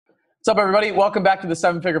What's up, everybody? Welcome back to the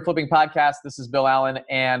Seven Figure Flipping Podcast. This is Bill Allen,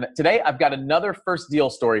 and today I've got another first deal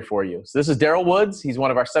story for you. So this is Daryl Woods. He's one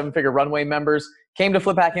of our Seven Figure Runway members. Came to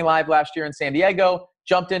Flip Hacking Live last year in San Diego,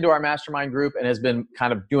 jumped into our mastermind group, and has been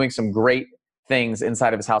kind of doing some great things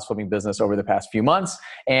inside of his house flipping business over the past few months.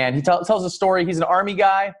 And he tells a story. He's an Army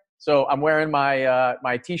guy, so I'm wearing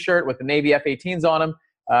my T-shirt with the Navy F-18s on him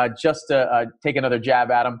just to take another jab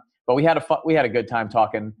at him. But we had a good time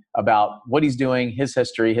talking about what he's doing, his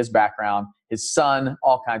history, his background, his son,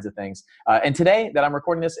 all kinds of things. And today that I'm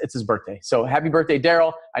recording this, it's his birthday. So happy birthday,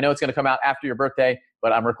 Daryl. I know it's going to come out after your birthday,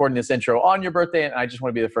 but I'm recording this intro on your birthday, and I just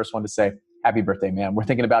want to be the first one to say happy birthday, man. We're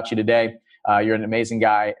thinking about you today. You're an amazing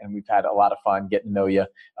guy, and we've had a lot of fun getting to know you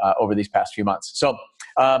over these past few months. So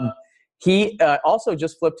he also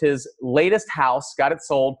just flipped his latest house, got it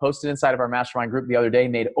sold, posted inside of our mastermind group the other day,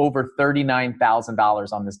 made over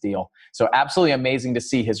 $39,000 on this deal. So absolutely amazing to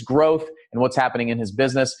see his growth and what's happening in his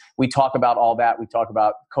business. We talk about all that. We talk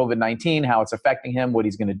about COVID-19, how it's affecting him, what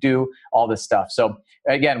he's going to do, all this stuff. So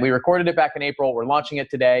again, we recorded it back in April. We're launching it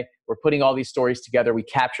today. We're putting all these stories together. We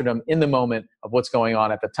captured them in the moment of what's going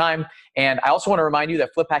on at the time. And I also want to remind you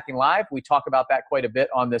that Flip Hacking Live, we talk about that quite a bit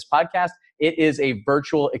on this podcast. It is a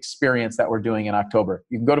virtual experience that we're doing in October.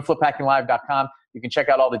 You can go to fliphackinglive.com. You can check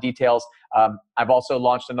out all the details. I've also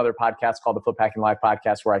launched another podcast called the Flip Hacking Live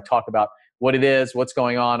Podcast, where I talk about what it is, what's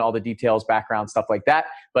going on, all the details, background, stuff like that.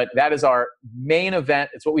 But that is our main event.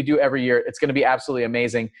 It's what we do every year. It's going to be absolutely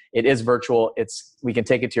amazing. It is virtual. We can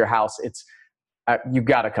take it to your house. You've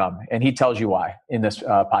got to come. And he tells you why in this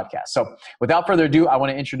podcast. So without further ado, I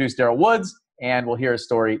want to introduce Daryl Woods, and we'll hear his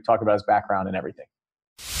story, talk about his background and everything.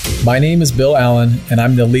 My name is Bill Allen, and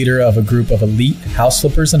I'm the leader of a group of elite house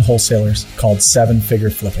flippers and wholesalers called Seven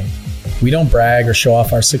Figure Flipping. We don't brag or show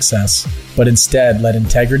off our success, but instead let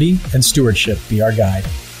integrity and stewardship be our guide.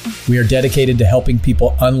 We are dedicated to helping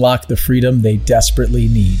people unlock the freedom they desperately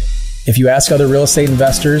need. If you ask other real estate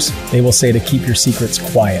investors, they will say to keep your secrets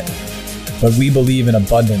quiet. But we believe in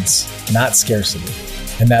abundance, not scarcity,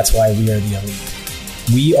 and that's why we are the elite.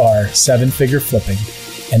 We are Seven Figure Flipping,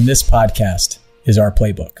 and this podcast is our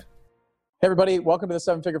playbook. Hey everybody, welcome to the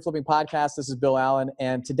Seven Figure Flipping Podcast. This is Bill Allen,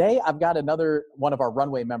 and today I've got another one of our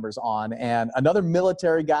Runway members on, and another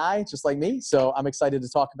military guy just like me. So I'm excited to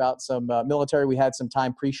talk about some military. We had some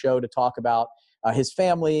time pre-show to talk about his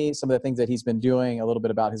family, some of the things that he's been doing, a little bit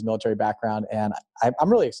about his military background, and I'm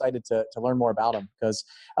really excited to learn more about him because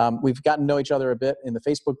we've gotten to know each other a bit in the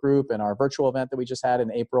Facebook group and our virtual event that we just had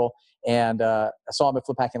in April, and I saw him at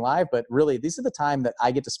Flip Hacking Live, but really these are the time that I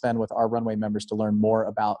get to spend with our Runway members to learn more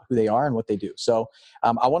about who they are and what they do. So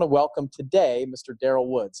I want to welcome today Mr. Daryl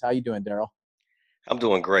Woods. How you doing, Daryl? I'm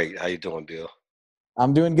doing great. How you doing, Bill?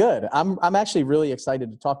 I'm doing good. I'm actually really excited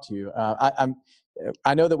to talk to you.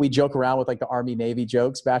 I know that we joke around with like the Army Navy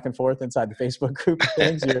jokes back and forth inside the Facebook group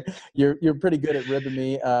and things. You're pretty good at ribbing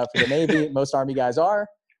me for the Navy. Most Army guys are.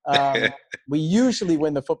 We usually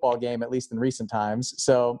win the football game, at least in recent times.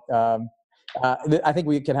 So I think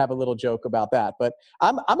we could have a little joke about that. But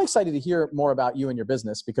I'm excited to hear more about you and your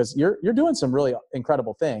business because you're doing some really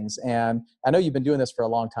incredible things, and I know you've been doing this for a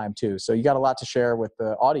long time too. So you got a lot to share with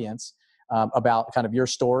the audience. About kind of your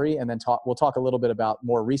story, and then we'll talk a little bit about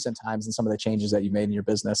more recent times and some of the changes that you made in your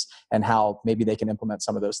business and how maybe they can implement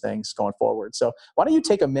some of those things going forward. So why don't you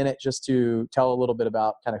take a minute just to tell a little bit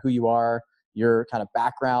about kind of who you are, your kind of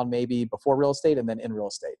background maybe before real estate and then in real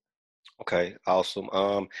estate. Okay, awesome.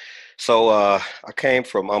 So I came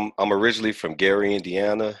from, I'm originally from Gary,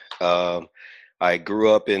 Indiana. I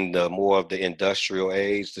grew up in more of the industrial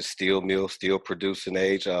age, the steel mill, steel producing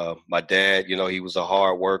age. My dad, he was a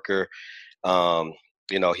hard worker.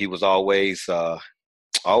 He was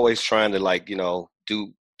always trying to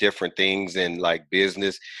do different things in like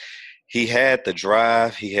business. He had the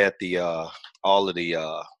drive, he had the all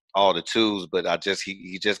the tools, but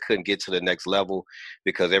he just couldn't get to the next level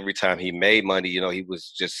because every time he made money, he was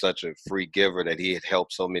just such a free giver that he had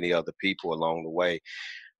helped so many other people along the way.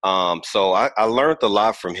 So I learned a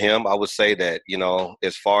lot from him. I would say that,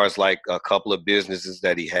 as far as like a couple of businesses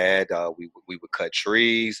that he had, we would cut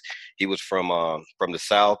trees. He was from the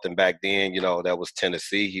South, and back then, that was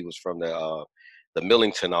Tennessee. He was from the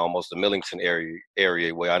Millington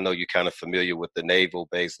area where I know you're kind of familiar with the naval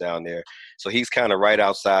base down there. So he's kind of right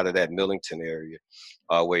outside of that Millington area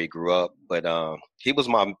where he grew up. But he was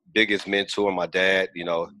my biggest mentor. My dad,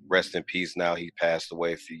 rest in peace now. He passed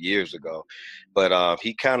away a few years ago. But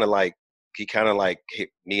he kind of like hit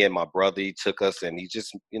me and my brother. He took us and he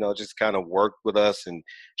just kind of worked with us and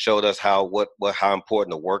showed us how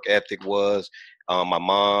important the work ethic was. My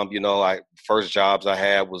mom, first jobs I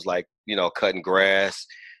had was like, cutting grass.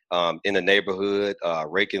 in the neighborhood,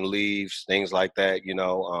 raking leaves, things like that.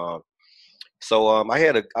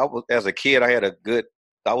 As a kid, I had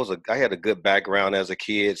a good background as a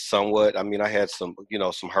kid, somewhat. I mean, I had some,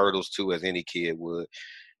 some hurdles too, as any kid would.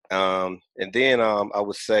 And then I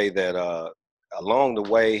would say that along the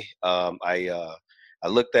way, I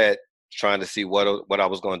looked at trying to see what I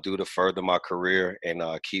was going to do to further my career and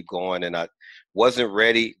keep going. And I wasn't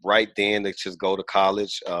ready right then to just go to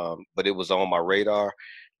college, but it was on my radar.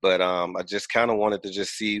 But I just kind of wanted to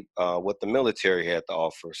just see what the military had to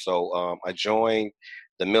offer. So I joined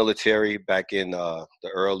the military back in the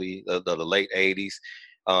late 80s.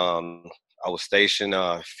 I was stationed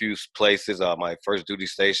a few places. My first duty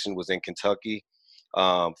station was in Kentucky,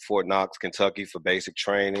 Fort Knox, Kentucky, for basic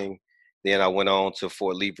training. Then I went on to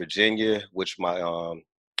Fort Lee, Virginia, which my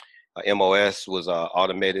MOS was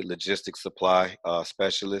automated logistics supply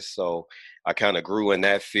specialist. So I kind of grew in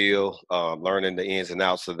that field, learning the ins and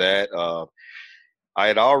outs of that. I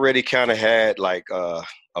had already kind of had like a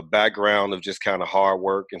background of just kind of hard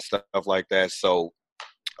work and stuff like that. So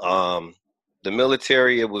the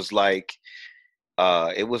military, it was like,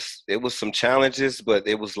 it was some challenges, but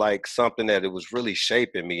it was like something that it was really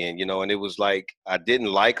shaping me. And, and it was like, I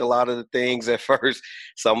didn't like a lot of the things at first,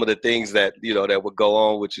 some of the things that, that would go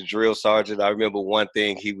on with your drill sergeant. I remember one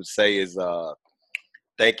thing he would say is,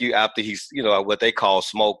 thank you, after he's, what they call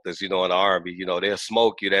smoked us, in the Army, they'll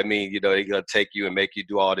smoke you. That means, they're going to take you and make you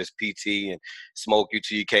do all this PT and smoke you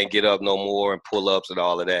till you can't get up no more and pull ups and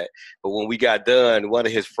all of that. But when we got done, one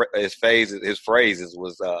of his phrases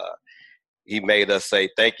was, he made us say,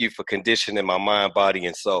 thank you for conditioning my mind, body,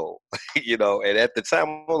 and soul. And at the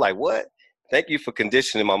time, I'm like, what? Thank you for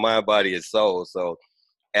conditioning my mind, body, and soul. So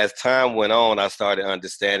as time went on, I started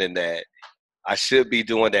understanding that I should be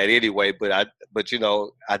doing that anyway, but I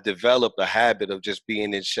developed a habit of just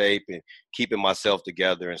being in shape and keeping myself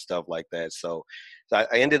together and stuff like that. So I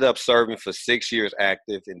ended up serving for 6 years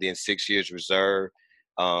active and then 6 years reserve.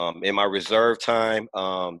 In my reserve time,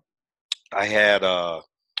 I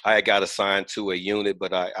had got assigned to a unit,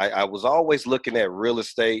 but I was always looking at real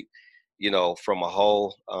estate, from a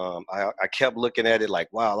whole. I kept looking at it like,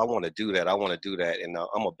 wow, I want to do that. I want to do that. And I'm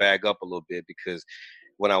going to back up a little bit, because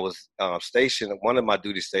when I was stationed, one of my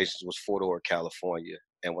duty stations was Fort Ord, California.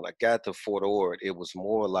 And when I got to Fort Ord, it was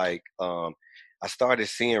more like I started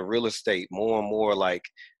seeing real estate more and more like,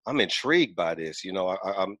 I'm intrigued by this.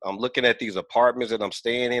 I'm looking at these apartments that I'm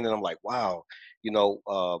staying in, and I'm like, wow,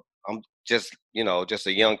 I'm just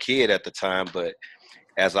a young kid at the time. But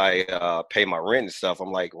as I pay my rent and stuff,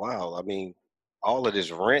 I'm like, wow, I mean, all of this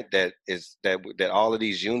rent that all of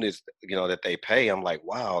these units, that they pay, I'm like,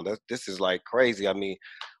 wow, this is like crazy. I mean,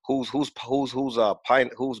 who's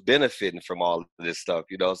benefiting from all of this stuff,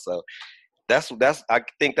 So I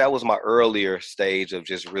think that was my earlier stage of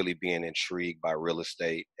just really being intrigued by real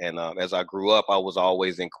estate. And as I grew up, I was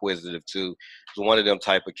always inquisitive too. I was one of them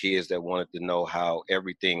type of kids that wanted to know how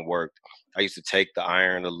everything worked. I used to take the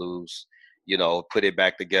iron loose, put it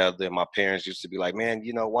back together. And my parents used to be like, man,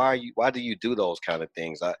 why do you do those kind of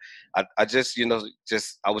things? I just,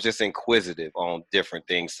 I was just inquisitive on different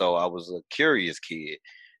things. So I was a curious kid.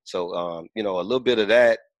 So, a little bit of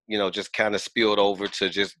that, just kind of spilled over to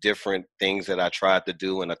just different things that I tried to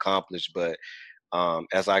do and accomplish. But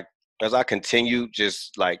as I continued,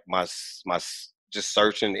 just like my just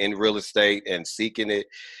searching in real estate and seeking it,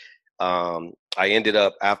 I ended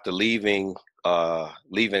up, after leaving out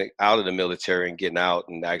of the military and getting out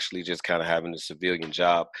and actually just kind of having a civilian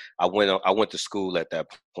job, I went to school at that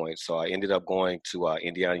point. So I ended up going to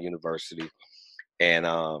Indiana University, and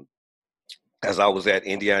as I was at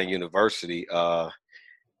Indiana University, I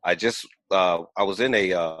was in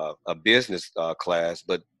a business class,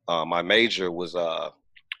 but my major was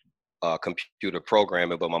computer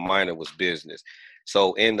programming, but my minor was business.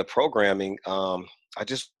 So in the programming, I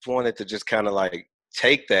just wanted to just kind of like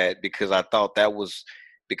take that, because I thought that was,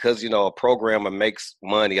 because a programmer makes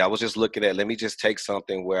money. I was just looking at, let me just take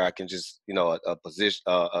something where I can just a position,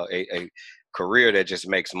 a career that just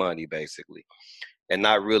makes money basically, and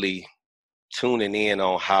not really tuning in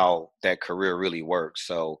on how that career really works.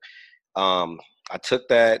 So I took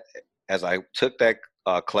that. As I took that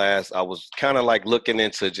class, I was kind of like looking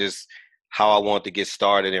into just how I wanted to get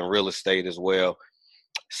started in real estate as well.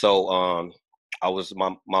 So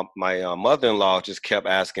my mother-in-law just kept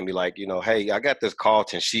asking me like, hey, I got this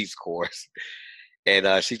Carlton Sheets course.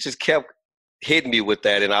 And she just kept hitting me with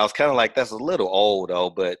that. And I was kind of like, that's a little old though,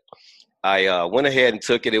 but I went ahead and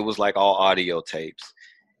took it. It was like all audio tapes.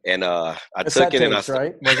 And I cassette took it, tapes, and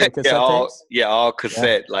right? Was it cassette tapes? all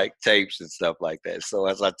cassette like tapes and stuff like that. So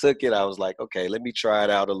as I took it, I was like, okay, let me try it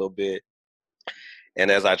out a little bit. And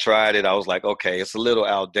as I tried it, I was like, okay, it's a little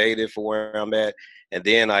outdated for where I'm at. And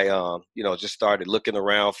then I, just started looking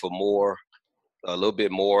around for more, a little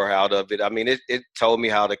bit more out of it. I mean, it told me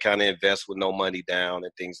how to kind of invest with no money down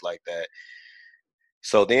and things like that.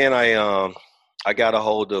 So then I got a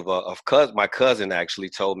hold of my cousin actually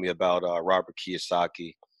told me about Robert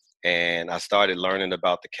Kiyosaki, and I started learning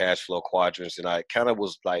about the cash flow quadrants, and I kind of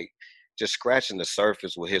was like just scratching the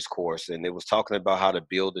surface with his course, and it was talking about how to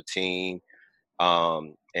build a team,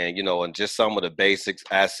 and and just some of the basics,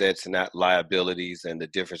 assets and liabilities, and the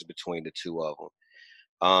difference between the two of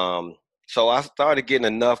them. So I started getting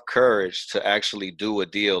enough courage to actually do a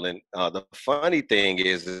deal, and the funny thing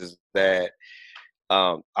is that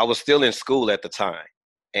I was still in school at the time,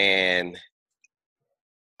 and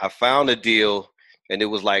I found a deal, and it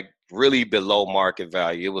was like really below market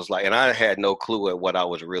value. It was like, and I had no clue at what I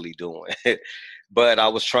was really doing, but I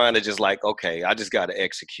was trying to just like, okay, I just got to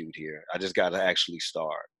execute here. I just got to actually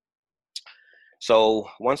start. So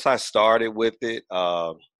once I started with it,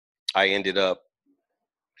 I ended up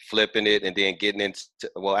flipping it and then getting into,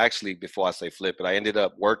 well, actually, before I say flip it, I ended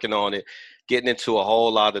up working on it, getting into a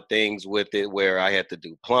whole lot of things with it where I had to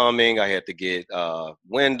do plumbing, I had to get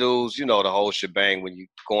windows, the whole shebang when you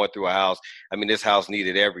going through a house. I mean, this house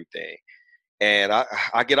needed everything. And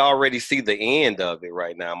I could already see the end of it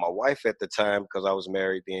right now. My wife at the time, because I was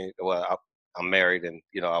married then, well, I'm married, and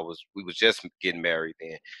we was just getting married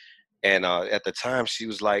then. And at the time, she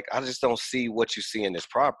was like, I just don't see what you see in this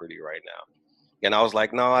property right now. And I was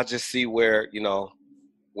like, no, I just see where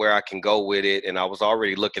I can go with it. And I was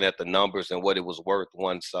already looking at the numbers and what it was worth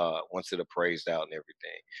once it appraised out and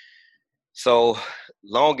everything. So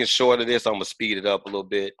long and short of this, I'm gonna speed it up a little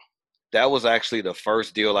bit. That was actually the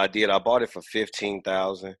first deal I did. I bought it for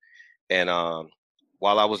 $15,000, and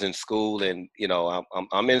while I was in school, and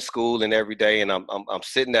I'm in school and every day, and I'm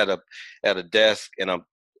sitting at a desk, and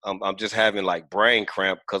I'm just having like brain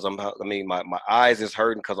cramp because my eyes is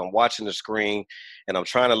hurting because I'm watching the screen, and I'm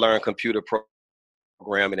trying to learn computer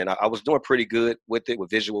programming, and I was doing pretty good with it with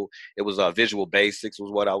visual. It was Visual Basics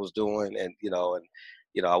was what I was doing, and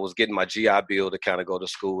I was getting my GI Bill to kind of go to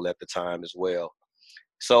school at the time as well.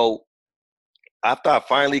 So after I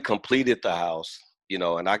finally completed the house,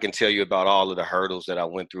 and I can tell you about all of the hurdles that I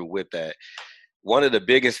went through with that. One of the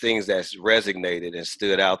biggest things that's resonated and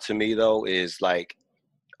stood out to me though is like,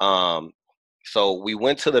 so we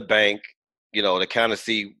went to the bank, to kind of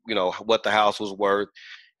see, what the house was worth.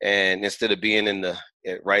 And instead of being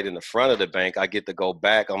right in the front of the bank, I get to go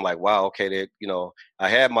back. I'm like, wow, okay, I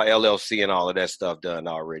had my LLC and all of that stuff done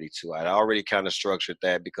already too. I already kind of structured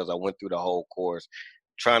that because I went through the whole course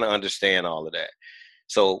trying to understand all of that.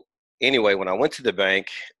 So anyway, when I went to the bank,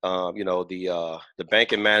 the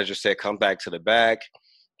banking manager said, come back to the back.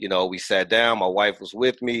 We sat down, my wife was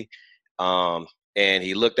with me. And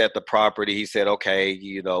he looked at the property. He said, okay,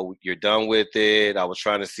 you're done with it. I was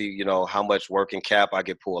trying to see, how much working cap I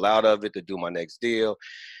could pull out of it to do my next deal.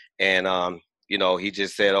 And, he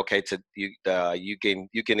just said, okay, you can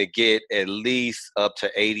get at least up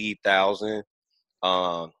to 80,000,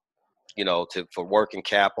 for working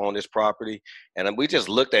cap on this property. And we just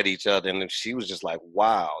looked at each other, and she was just like,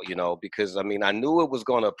 wow, because I knew it was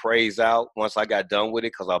going to appraise out once I got done with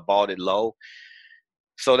it because I bought it low.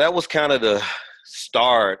 So that was kind of the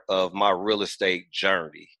start of my real estate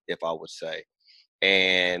journey, if I would say.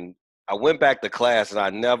 And I went back to class, and I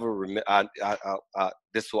never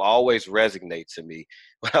this will always resonate to me.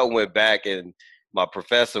 When I went back, and my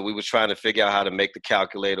professor, we was trying to figure out how to make the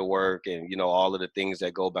calculator work, and all of the things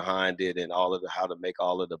that go behind it, and how to make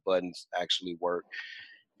all of the buttons actually work.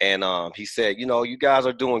 And he said, you guys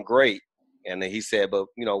are doing great. And then he said, but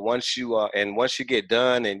once you get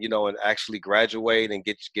done and and actually graduate and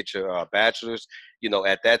get your bachelor's,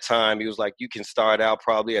 at that time he was like, you can start out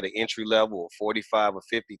probably at an entry level of 45 or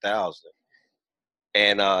 50,000.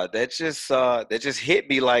 And that just hit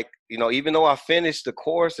me like, even though I finished the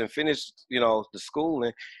course and finished the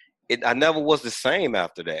schooling, I never was the same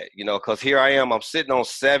after that, because here I am, I'm sitting on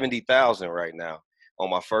 70,000 right now on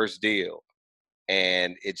my first deal.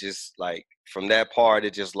 And it just like, from that part,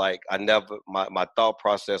 it just like, my thought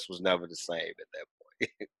process was never the same at that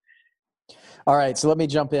point. All right. So let me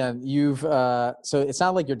jump in. So it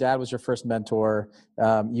sounded like your dad was your first mentor.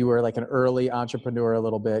 You were like an early entrepreneur a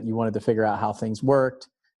little bit. You wanted to figure out how things worked,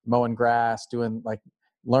 mowing grass, doing like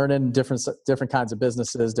learning different kinds of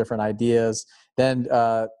businesses, different ideas. Then,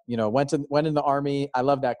 went in the Army. I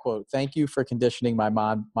love that quote. Thank you for conditioning my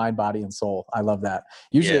mind, body, and soul. I love that.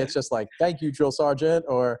 Usually It's just like, thank you, drill sergeant,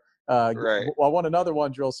 or Right. I want another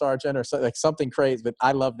one, drill sergeant, or like something crazy. But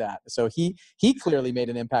I love that. So he clearly made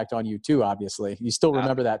an impact on you too. Obviously, you still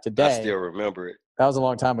remember that I today. still remember it. That was a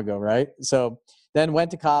long time ago, right? So then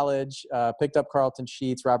went to college, picked up Carlton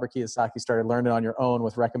Sheets, Robert Kiyosaki, started learning on your own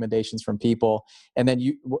with recommendations from people. And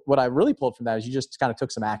then what I really pulled from that is you just kind of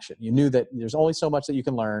took some action. You knew that there's only so much that you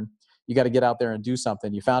can learn. You got to get out there and do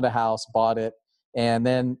something. You found a house, bought it. And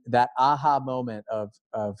then that aha moment of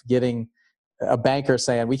getting a banker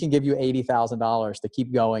saying, we can give you $80,000 to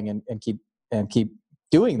keep going and keep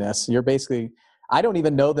doing this. You're basically, I don't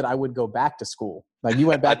even know that I would go back to school. Like you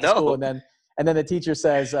went I back to school know. and then the teacher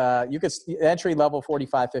says, you could entry level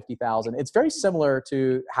 45, 50,000. It's very similar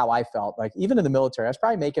to how I felt. Like even in the military, I was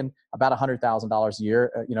probably making about $100,000 a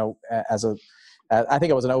year, I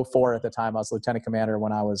think I was an 04 at the time. I was lieutenant commander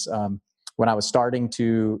when I was starting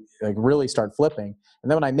to like really start flipping. And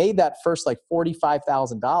then when I made that first like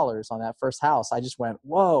 $45,000 on that first house, I just went,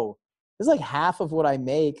 whoa, this is like half of what I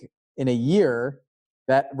make in a year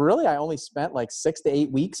that really I only spent like 6 to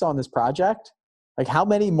 8 weeks on this project. Like how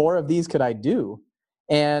many more of these could I do?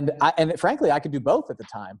 And frankly, I could do both at the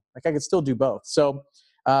time. Like I could still do both. So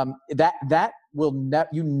that will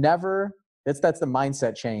never. That's the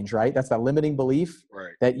mindset change, right? That's that limiting belief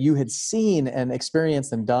Right. that you had seen and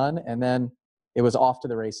experienced and done, and then it was off to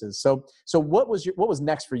the races. So what was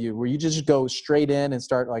next for you? Were you just go straight in and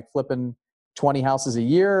start like flipping 20 houses a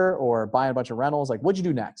year or buying a bunch of rentals? Like what'd you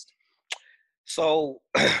do next? So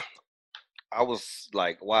I was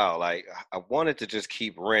like, wow, like I wanted to just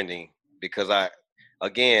keep renting because I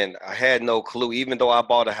had no clue. Even though I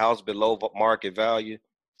bought a house below market value,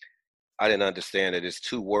 I didn't understand that it's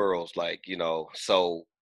two worlds. Like, so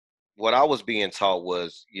what I was being taught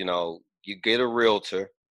was, you get a realtor,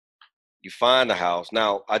 you find a house.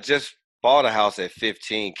 Now, I just bought a house at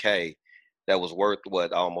 15K that was worth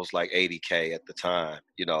almost like 80K at the time,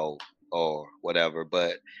 or whatever.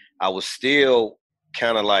 But I was still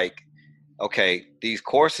kind of like, okay, these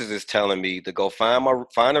courses is telling me to go find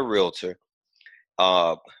a realtor,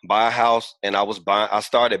 buy a house, and I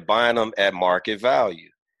started buying them at market value.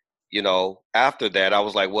 After that, I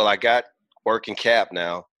was like, well, I got working cap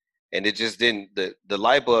now. And it just didn't, the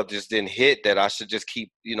light bulb just didn't hit that I should just keep,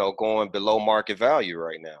 going below market value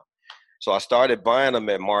right now. So I started buying them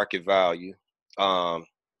at market value. I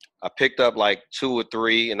picked up like 2 or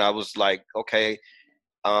 3 and I was like, okay,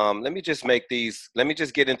 let me just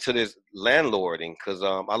get into this landlording because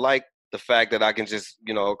I like the fact that I can just,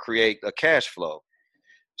 create a cash flow.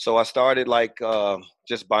 So I started like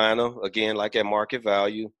just buying them again, like at market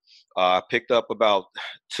value. I picked up about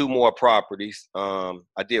 2 more properties.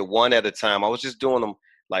 I did one at a time. I was just doing them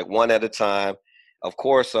like one at a time. Of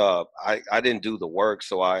course, I didn't do the work,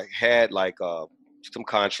 so I had like some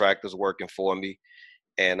contractors working for me,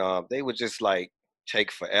 and they would just like take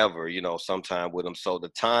forever, sometime with them. So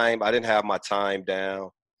I didn't have my time down.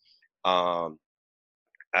 Um,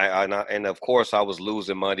 and of course I was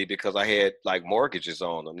losing money because I had like mortgages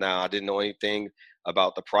on them. Now I didn't know anything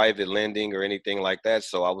about the private lending or anything like that,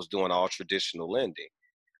 so I was doing all traditional lending.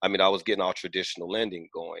 I mean, I was getting all traditional lending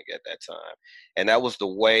going at that time, and that was the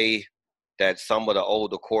way that some of the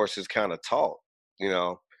older courses kind of taught.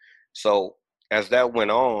 So as that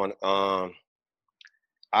went on, I'm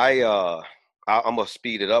gonna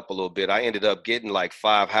speed it up a little bit. I ended up getting like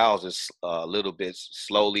 5 houses a little bit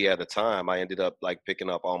slowly at a time. I ended up like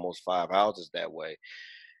picking up almost 5 houses that way.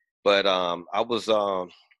 But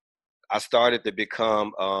I started to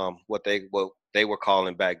become what they were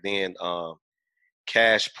calling back then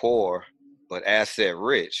cash poor but asset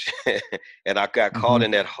rich, and I got caught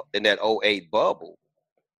in that '08 bubble.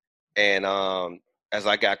 And as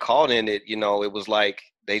I got caught in it, it was like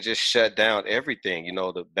they just shut down everything.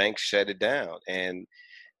 The bank shut it down, and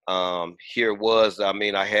here it was. I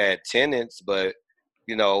mean, I had tenants, but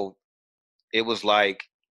it was like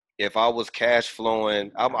if I was cash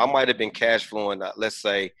flowing, I might have been cash flowing, let's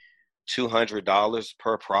say $200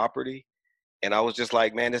 per property, and I was just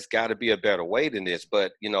like, man, there's got to be a better way than this.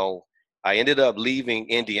 But I ended up leaving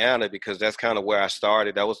Indiana because that's kind of where I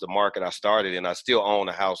started. That was the market I started in. I still own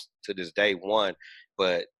a house to this day, one.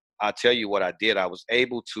 But I'll tell you what I did. I was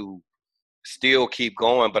able to still keep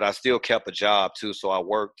going, but I still kept a job too. So I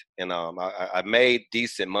worked, and I made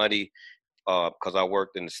decent money because I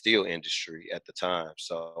worked in the steel industry at the time.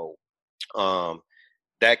 So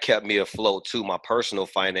that kept me afloat too. My personal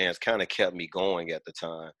finance kind of kept me going at the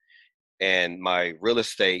time. And my real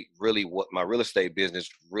estate business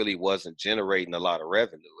really wasn't generating a lot of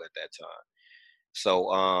revenue at that time.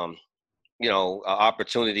 So, an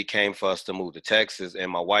opportunity came for us to move to Texas,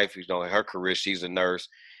 and my wife, her career, she's a nurse,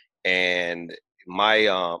 and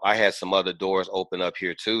I had some other doors open up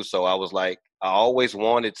here too. So I was like, I always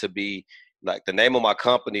wanted to be like, the name of my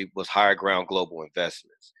company was Higher Ground Global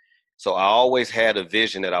Investments. So I always had a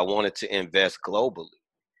vision that I wanted to invest globally.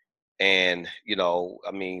 And,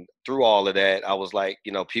 I mean, through all of that, I was like,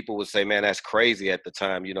 people would say, man, that's crazy at the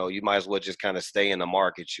time. You might as well just kind of stay in the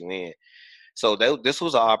market you in. So this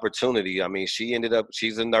was an opportunity. I mean,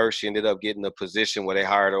 she's a nurse. She ended up getting a position where they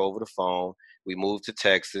hired her over the phone. We moved to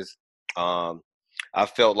Texas. I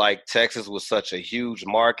felt like Texas was such a huge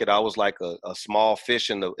market. I was like a small fish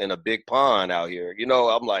in a big pond out here.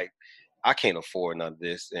 I'm like, I can't afford none of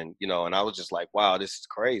this. And I was just like, wow, this is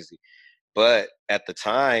crazy. But at the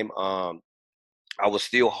time, I was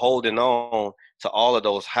still holding on to all of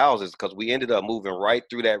those houses because we ended up moving right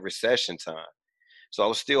through that recession time. So I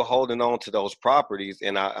was still holding on to those properties.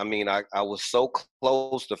 And I mean, I was so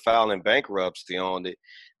close to filing bankruptcy on it,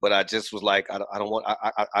 but I just was like, I don't want,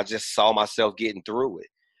 I just saw myself getting through it.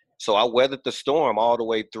 So I weathered the storm all the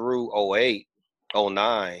way through 08,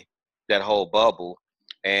 09, that whole bubble.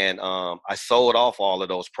 And I sold off all of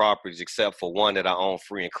those properties except for one that I own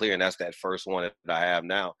free and clear. And that's that first one that I have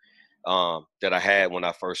now, that I had when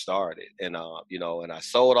I first started. And, and I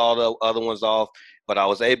sold all the other ones off, but I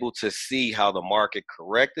was able to see how the market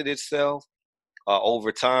corrected itself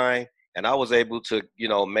over time. And I was able to,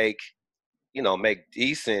 make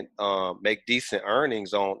decent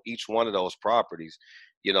earnings on each one of those properties,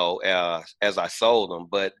 as I sold them.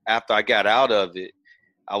 But after I got out of it,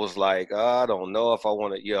 I was like, I don't know if I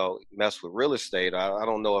want to, mess with real estate. I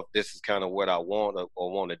don't know if this is kind of what I want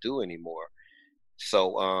or want to do anymore.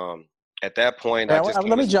 So at that point, Let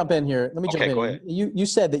me jump in here. Go ahead. You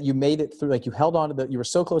said that you made it through, like you held on to you were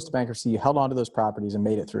so close to bankruptcy, you held on to those properties and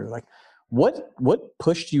made it through. Like, what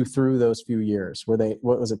pushed you through those few years?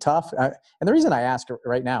 Was it tough? And the reason I ask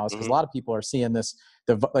right now is because a lot of people are seeing this,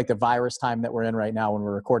 the virus time that we're in right now when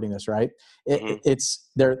we're recording this, right?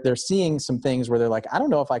 They're seeing some things where they're like, I don't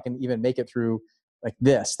know if I can even make it through like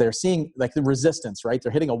this. They're seeing like the resistance, right?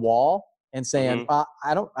 They're hitting a wall and saying,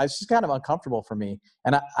 it's just kind of uncomfortable for me.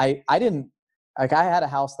 And I didn't, like, I had a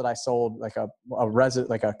house that I sold, like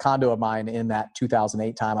like a condo of mine in that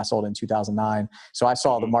 2008 time. I sold in 2009. So I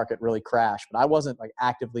saw the market really crash, but I wasn't like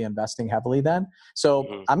actively investing heavily then.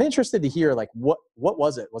 So I'm interested to hear, like, what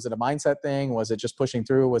was it? Was it a mindset thing? Was it just pushing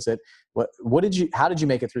through? Was it, how did you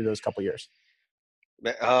make it through those couple years?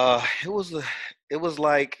 It was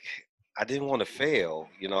like, I didn't want to fail,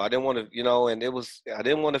 I didn't want to, and I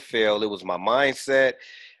didn't want to fail. It was my mindset.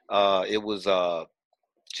 It was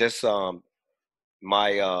just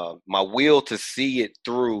my will to see it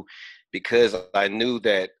through, because I knew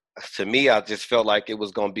that, to me, I just felt like it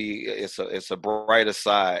was going to be, it's a brighter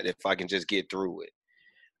side if I can just get through it.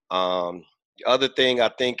 The other thing, I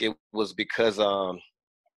think it was because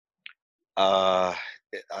I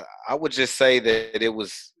would just say that it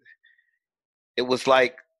was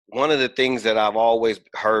like one of the things that I've always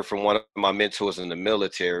heard from one of my mentors in the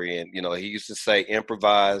military. And, he used to say,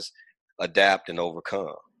 improvise, adapt, and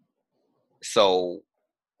overcome. So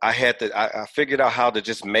I figured out how to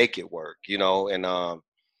just make it work, and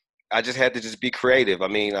I just had to just be creative. I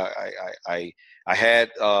mean, I had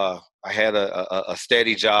a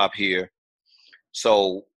steady job here.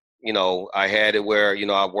 So, I had it where,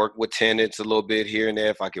 I worked with tenants a little bit here and there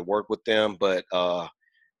if I could work with them. But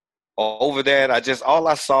over that, all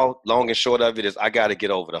I saw, long and short of it, is I got to get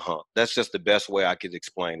over the hump. That's just the best way I could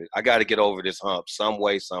explain it. I got to get over this hump some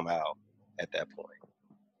way, somehow at that point.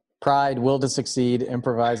 Pride, will to succeed,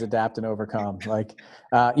 improvise, adapt, and overcome. Like,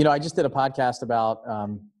 I just did a podcast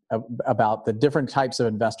about the different types of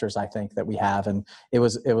investors I think that we have. And it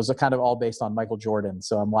was a kind of all based on Michael Jordan.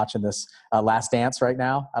 So I'm watching this Last Dance right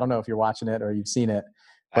now. I don't know if you're watching it or you've seen it,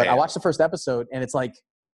 but I watched the first episode, and it's like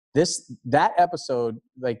that episode,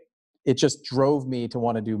 like, it just drove me to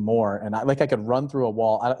want to do more. And I could run through a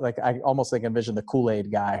wall. I almost envision the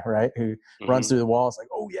Kool-Aid guy, right? Who runs through the walls like,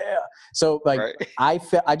 oh yeah. So right.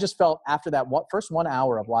 I just felt after that first 1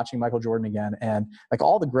 hour of watching Michael Jordan again, and like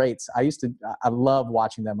all the greats, I loved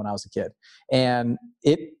watching them when I was a kid. And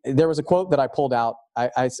there was a quote that I pulled out.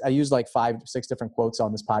 I used like 5-6 different quotes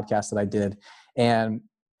on this podcast that I did. And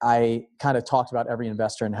I kind of talked about every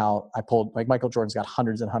investor and how I pulled, like, Michael Jordan's got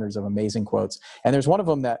hundreds and hundreds of amazing quotes. And there's one of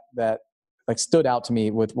them that like stood out to me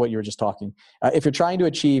with what you were just talking. If you're trying to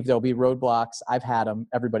achieve, there'll be roadblocks. I've had them.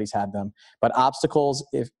 Everybody's had them. But obstacles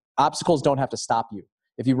don't have to stop you.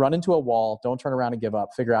 If you run into a wall, don't turn around and give up.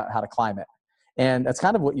 Figure out how to climb it. And that's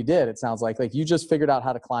kind of what you did. It sounds like you just figured out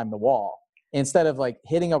how to climb the wall instead of like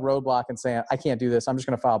hitting a roadblock and saying, I can't do this. I'm just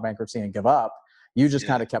going to file bankruptcy and give up. You just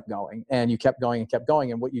kind of kept going, and you kept going and kept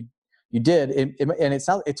going. And what you you did. And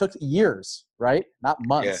it took years, right? Not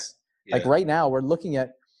months. Yeah. Like right now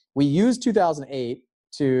we used 2008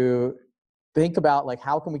 to think about like,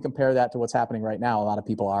 how can we compare that to what's happening right now? A lot of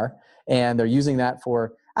people are, and they're using that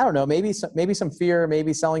for, I don't know, maybe some fear,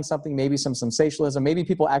 maybe selling something, maybe some sensationalism. Maybe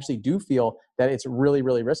people actually do feel that it's really,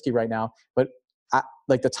 really risky right now. But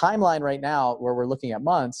like the timeline right now where we're looking at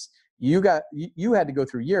months, you had to go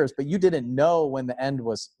through years, but you didn't know when the end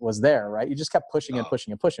was there, right? You just kept pushing and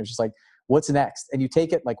pushing and pushing. It's just like, what's next? And you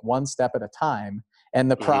take it like one step at a time, and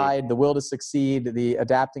the pride, the will to succeed, the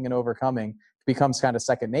adapting and overcoming becomes kind of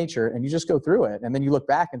second nature, and you just go through it. And then you look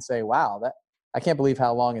back and say, wow, I can't believe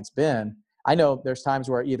how long it's been. I know there's times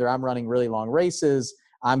where either I'm running really long races,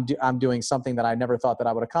 I'm doing something that I never thought that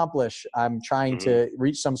I would accomplish, I'm trying to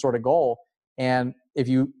reach some sort of goal. And if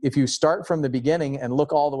you start from the beginning and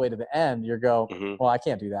look all the way to the end, you go, well, I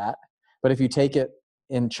can't do that. But if you take it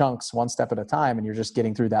in chunks, one step at a time, and you're just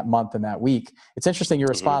getting through that month and that week, it's interesting, your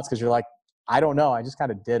response, because you're like, I don't know, I just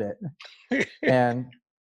kind of did it. And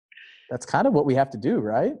that's kind of what we have to do,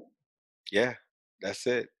 right? Yeah, that's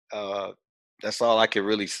it. That's all I can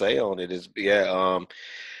really say on it is,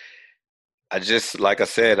 I just, like I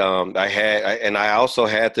said, I also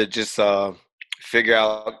had to just figure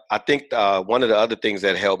out. I think one of the other things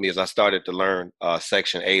that helped me is I started to learn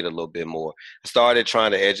Section 8 a little bit more. I started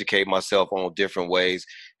trying to educate myself on different ways,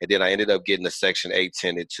 and then I ended up getting the Section 8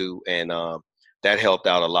 tended to, and that helped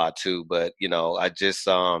out a lot too. But I just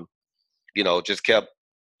just kept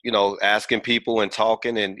asking people and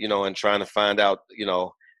talking and and trying to find out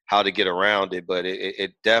how to get around it. But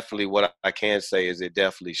it definitely, what I can say is it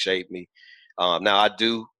definitely shaped me. Now I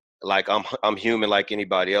do, like, I'm human like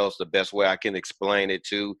anybody else. The best way I can explain it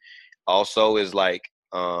too also is like,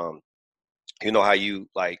 how you,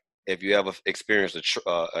 like, if you ever experienced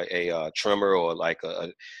a tremor or like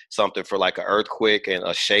something for like an earthquake and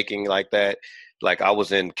a shaking like that. Like, I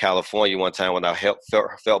was in California one time when I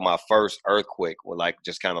felt my first earthquake, with like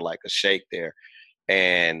just kind of like a shake there,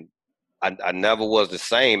 and I never was the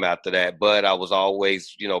same after that. But I was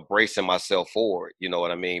always bracing myself for it. You know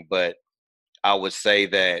what I mean? But I would say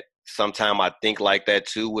that sometimes I think like that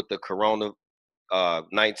too with the Corona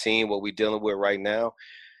 19, what we're dealing with right now.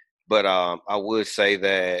 But I would say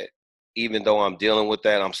that even though I'm dealing with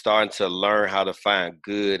that, I'm starting to learn how to find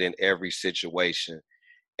good in every situation.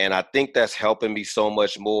 And I think that's helping me so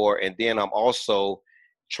much more. And then I'm also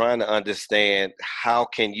trying to understand, how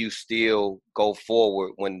can you still go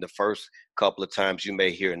forward when the first couple of times you may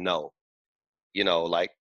hear no?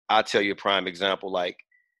 Like, I'll tell you a prime example, like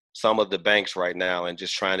some of the banks right now, and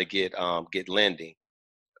just trying to get lending,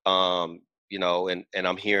 and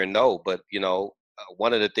I'm hearing no. But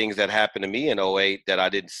one of the things that happened to me in '08 that I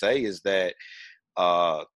didn't say is that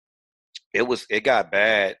it got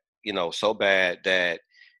bad, so bad that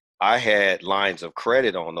I had lines of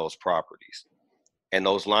credit on those properties. And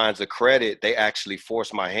those lines of credit, they actually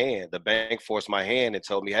forced my hand. The bank forced my hand and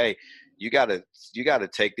told me, hey, you gotta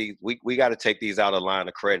take these, we gotta take these out of line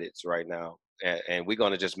of credits right now. And we're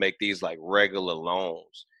gonna just make these like regular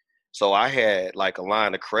loans. So I had like a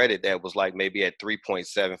line of credit that was like maybe at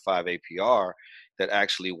 3.75 APR that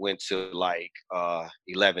actually went to like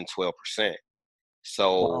 11, 12%.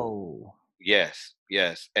 So Whoa. yes.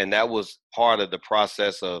 And that was part of the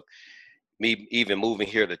process of me even moving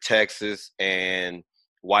here to Texas and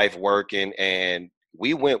wife working. And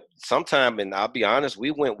we went sometime, and I'll be honest,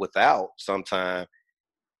 we went without sometime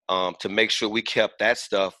to make sure we kept that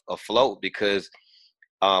stuff afloat, because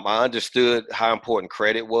I understood how important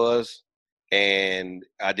credit was, and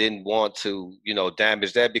I didn't want to,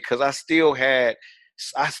 damage that, because I still had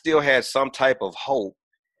some type of hope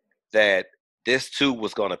that this too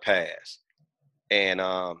was going to pass. And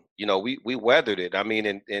we weathered it. I mean,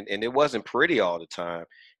 and it wasn't pretty all the time.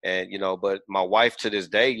 And but my wife, to this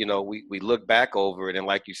day, we look back over it, and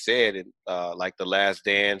like you said, and like The Last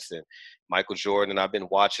Dance and Michael Jordan, I've been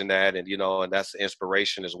watching that, and and that's an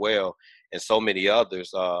inspiration as well, and so many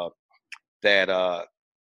others that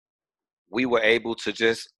we were able to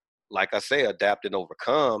just, like I say, adapt and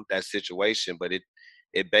overcome that situation. But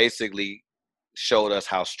it basically showed us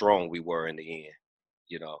how strong we were in the end.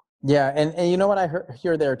 Yeah, and you know what I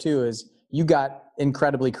hear there too is you got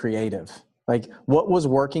incredibly creative. Like, what was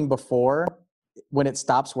working before, when it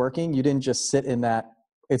stops working, you didn't just sit in that,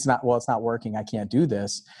 it's not working, I can't do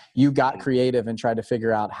this. You got creative and tried to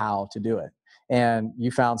figure out how to do it. And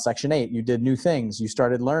you found Section 8, you did new things, you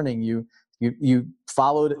started learning, you You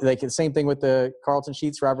followed, like the same thing with the Carlton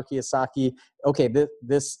Sheets, Robert Kiyosaki. Okay,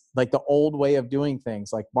 this like the old way of doing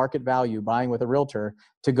things, like market value, buying with a realtor,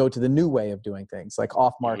 to go to the new way of doing things, like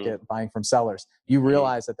off market, buying from sellers. You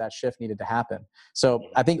realize that shift needed to happen. So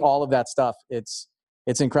I think all of that stuff, it's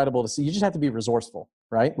incredible to see. You just have to be resourceful,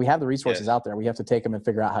 right? We have the resources out there. We have to take them and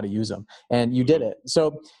figure out how to use them. And you did it.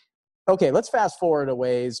 So okay, let's fast forward a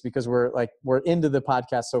ways, because we're into the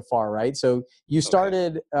podcast so far, right? So you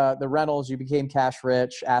started the rentals, you became cash poor,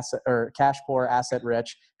 asset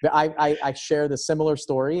rich. I share the similar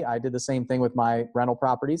story. I did the same thing with my rental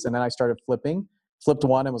properties, and then I started flipped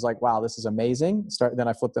one and was like, wow, this is amazing. Then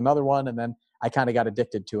I flipped another one, and then I kind of got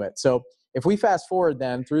addicted to it. So if we fast forward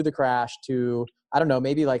then through the crash to, I don't know,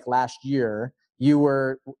 maybe like last year, you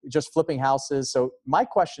were just flipping houses. So my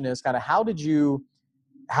question is kind of, how did you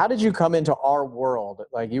come into our world?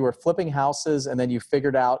 Like, you were flipping houses and then you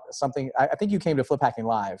figured out something. I think you came to Flip Hacking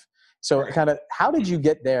Live. So kind of, how did you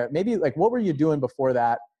get there? Maybe like, what were you doing before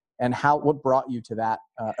that, and what brought you to that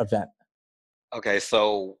event? Okay.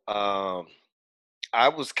 So, I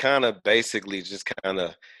was kind of basically just kind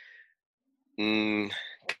of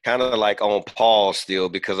like on pause still,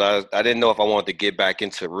 because I didn't know if I wanted to get back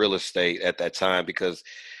into real estate at that time, because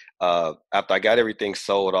after I got everything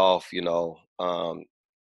sold off,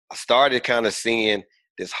 I started kind of seeing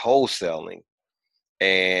this wholesaling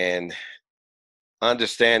and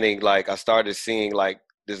understanding, like I started seeing like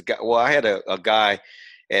this guy. Well, I had a guy,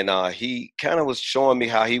 and he kind of was showing me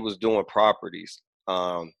how he was doing properties.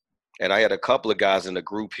 And I had a couple of guys in the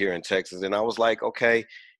group here in Texas, and I was like, okay,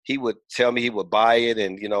 he would tell me he would buy it,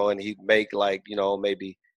 and and he'd make like,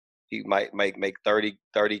 maybe he might make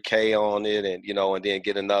 30K on it, and and then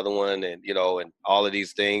get another one, and and all of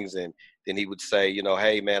these things. And then he would say,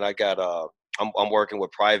 hey man, I got I'm working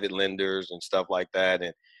with private lenders and stuff like that.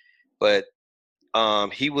 But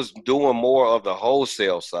he was doing more of the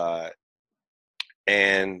wholesale side,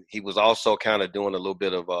 and he was also kind of doing a little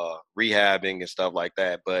bit of rehabbing and stuff like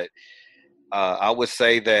that. But I would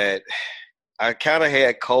say that I kind of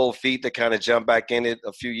had cold feet to kind of jump back in it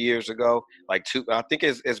a few years ago, I think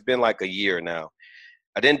it's been like a year now.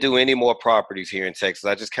 I didn't do any more properties here in Texas.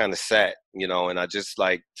 I just kind of sat, and I just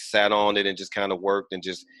like sat on it and just kind of worked and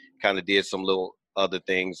just kind of did some little other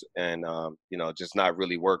things, and just not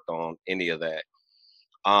really worked on any of that.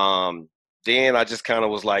 Then I just kind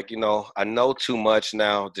of was like, I know too much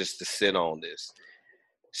now just to sit on this.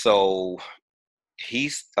 So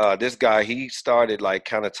this guy, he started like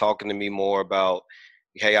kind of talking to me more about,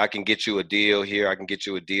 hey, I can get you a deal here, I can get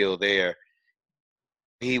you a deal there.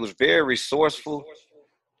 He was very resourceful,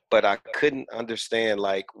 but I couldn't understand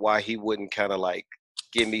like why he wouldn't kind of like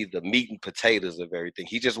give me the meat and potatoes of everything.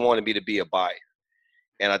 He just wanted me to be a buyer.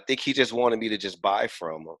 And I think he just wanted me to just buy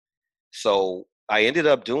from him. So I ended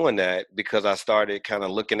up doing that because I started kind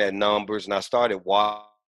of looking at numbers, and I started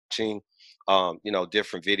watching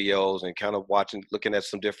different videos, and kind of looking at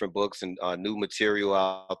some different books and new material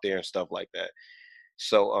out there and stuff like that.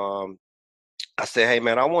 So I said, hey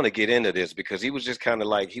man, I want to get into this, because he was just kind of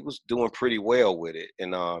like, he was doing pretty well with it.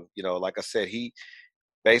 And, like I said, he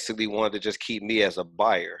basically wanted to just keep me as a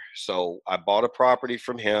buyer. So I bought a property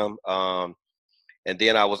from him. And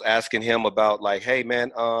then I was asking him about like, hey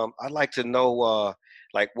man, I'd like to know,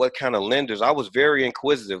 like what kind of lenders. I was very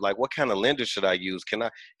inquisitive. Like, what kind of lenders should I use? Can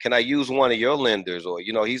I use one of your lenders? Or,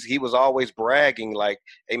 he was always bragging like,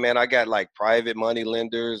 hey man, I got like private money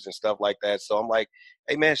lenders and stuff like that. So I'm like,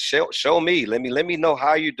 hey man, show me. Let me know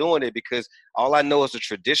how you're doing it, because all I know is the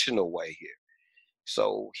traditional way here.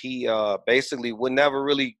 So he basically would never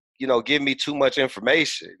really, give me too much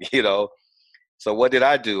information, So what did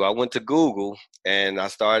I do? I went to Google and I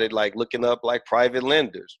started like looking up like private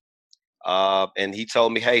lenders. And he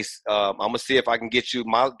told me, hey, I'm gonna see if I can get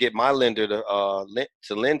my lender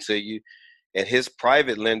to lend to you. And his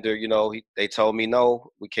private lender, they told me,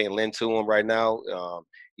 no, we can't lend to him right now.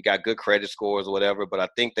 He got good credit scores or whatever, but I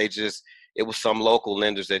think it was some local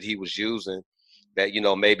lenders that he was using that,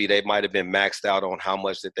 maybe they might have been maxed out on how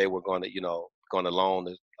much that they were going to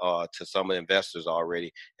loan to some investors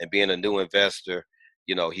already. And being a new investor,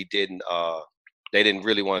 they didn't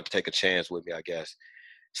really want to take a chance with me, I guess.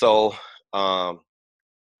 So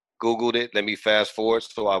Googled it. Let me fast forward.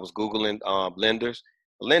 So I was Googling lenders.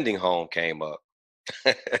 Lending Home came up.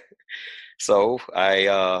 So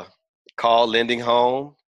I called Lending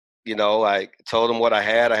Home. I told them what I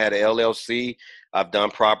had. I had an LLC. I've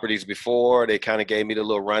done properties before. They kind of gave me the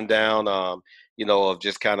little rundown, of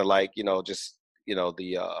just kind of like,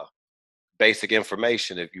 the basic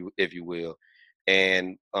information, if you will.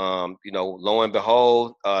 And, lo and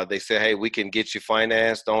behold, they said, hey, we can get you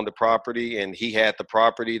financed on the property. And he had the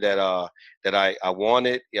property that I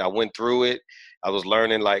wanted. Yeah, I went through it. I was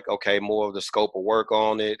learning like, okay, more of the scope of work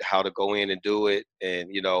on it, how to go in and do it. And,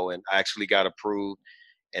 and I actually got approved.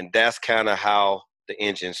 And that's kind of how the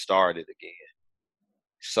engine started again.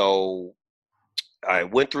 So I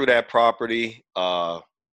went through that property. I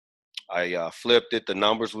flipped it. The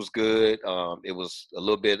numbers was good. It was a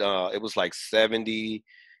little bit, it was like 75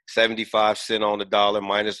 cents on the dollar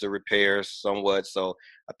minus the repairs somewhat. So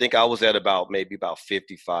I think I was at maybe about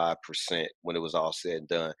 55% when it was all said and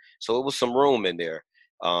done. So it was some room in there.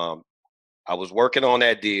 I was working on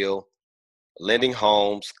that deal. Lending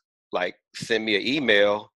Homes like sent me an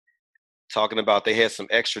email talking about they had some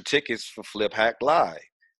extra tickets for Flip Hack Live.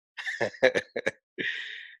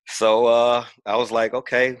 So I was like,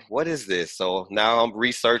 okay, what is this? So now I'm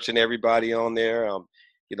researching everybody on there. I'm,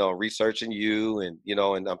 researching you, and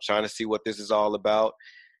and I'm trying to see what this is all about.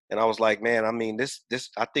 And I was like, man, I mean, this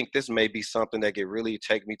I think this may be something that could really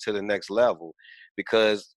take me to the next level,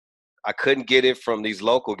 because I couldn't get it from these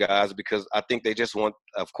local guys, because I think they just want,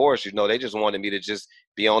 of course, they just wanted me to just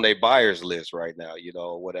be on their buyers list right now,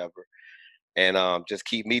 whatever. And just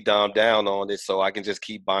keep me down on it so I can just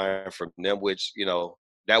keep buying from them, which,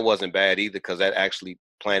 that wasn't bad either, because that actually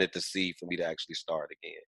planted the seed for me to actually start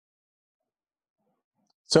again.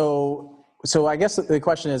 So I guess the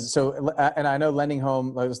question is, and I know Lending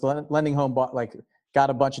Home got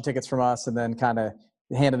a bunch of tickets from us and then kind of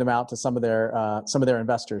handed them out to some of their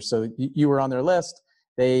investors. So you were on their list.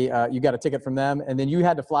 You got a ticket from them, and then you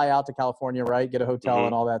had to fly out to California, right? Get a hotel Mm-hmm.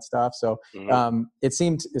 and all that stuff. So Mm-hmm. it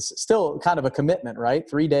seemed it's still kind of a commitment, right?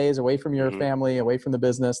 3 days away from your Mm-hmm. family, away from the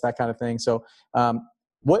business, that kind of thing. So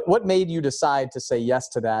what made you decide to say yes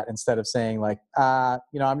to that instead of saying like,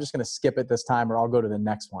 I'm just going to skip it this time, or I'll go to the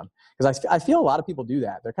next one? Because I feel a lot of people do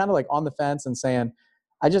that. They're kind of like on the fence and saying,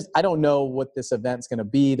 I don't know what this event's going to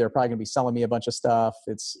be. They're probably going to be selling me a bunch of stuff.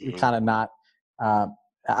 It's kind of not,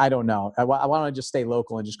 I don't know. I want to just stay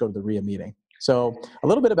local and just go to the RIA meeting. So a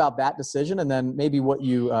little bit about that decision, and then maybe what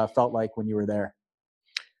you felt like when you were there.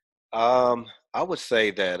 I would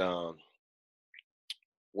say that,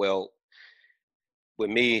 well, with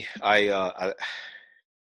me, I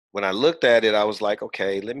when I looked at it, I was like,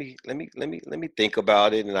 okay, let me think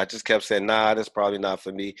about it. And I just kept saying, nah, that's probably not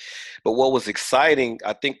for me. But what was exciting,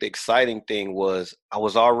 I think the exciting thing was I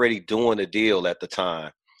was already doing a deal at the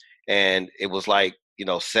time. And it was like,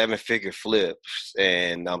 7-figure flips.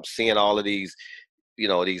 And I'm seeing all of these,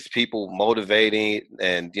 these people motivating,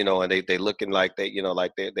 and, and they looking like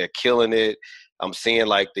they're killing it. I'm seeing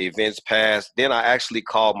like the events pass. Then I actually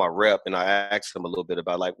called my rep and I asked him a little bit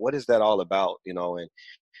about like, what is that all about? And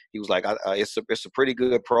he was like, it's a pretty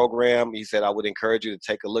good program. He said, I would encourage you to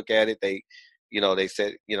take a look at it. They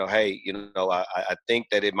said, hey, I think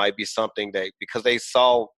that it might be something that, because they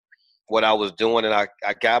saw what I was doing, and I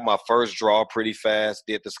got my first draw pretty fast,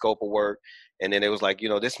 did the scope of work. And then it was like,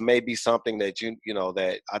 this may be something that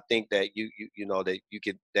that I think that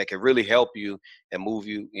that could really help you and move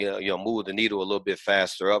you, move the needle a little bit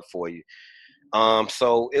faster up for you.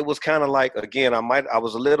 So it was kind of like, again, I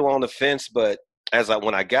was a little on the fence, but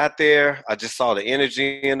when I got there, I just saw the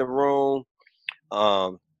energy in the room.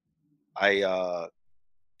 I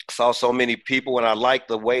saw so many people, and I liked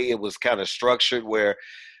the way it was kind of structured, where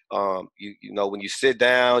when you sit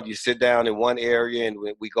down in one area, and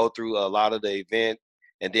we go through a lot of the event,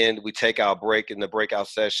 and then we take our break in the breakout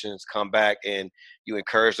sessions, come back, and you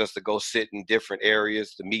encouraged us to go sit in different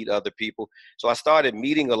areas to meet other people. So I started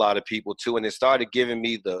meeting a lot of people too, and it started giving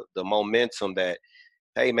me the momentum that,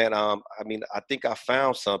 hey man, I think I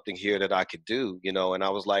found something here that I could do, and I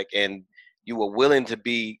was like, and you were willing to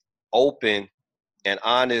be open and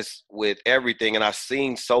honest with everything. And I've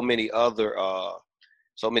seen so many other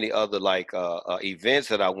like events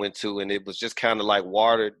that I went to, and it was just kind of like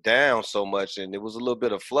watered down so much, and it was a little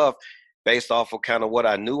bit of fluff based off of kind of what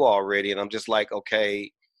I knew already. And I'm just like,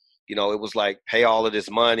 okay, it was like, pay all of this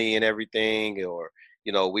money and everything, or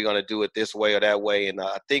we're going to do it this way or that way. And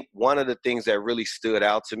I think one of the things that really stood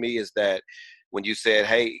out to me is that when you said,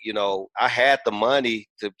 hey, I had the money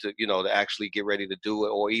to actually get ready to do it,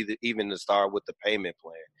 or even to start with the payment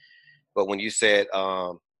plan. But when you said,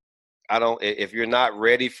 if you're not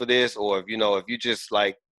ready for this, or if you just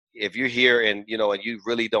like, if you're here and, and you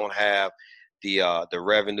really don't have the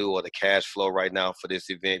revenue or the cash flow right now for this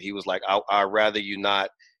event, he was like, I'd rather you not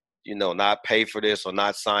pay for this or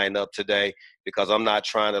not sign up today, because I'm not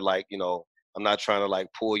trying to like,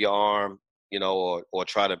 pull your arm, or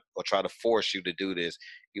try to force you to do this.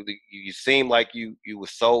 You seem like you were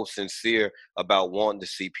so sincere about wanting to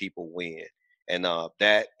see people win. And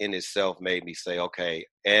that in itself made me say, okay.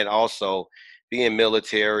 And also being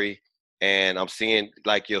military, and I'm seeing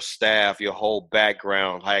like your staff, your whole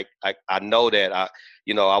background. Like I know that I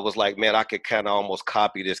was like, man, I could kind of almost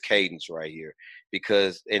copy this cadence right here,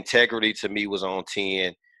 because integrity to me was on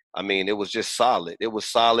 10. I mean, it was just solid. It was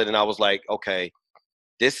solid, and I was like, okay,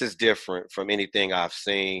 this is different from anything I've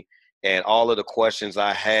seen. And all of the questions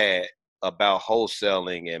I had about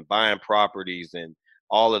wholesaling and buying properties and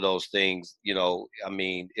all of those things, I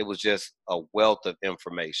mean, it was just a wealth of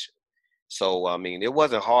information. So, I mean, it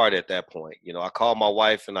wasn't hard at that point. I called my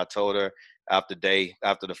wife and I told her after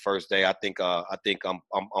the first day, I think I'm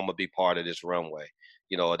gonna be part of this runway,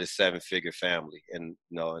 this 7-figure family. And,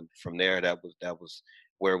 and from there, that was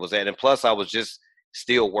where it was at. And plus I was just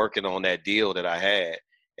still working on that deal that I had.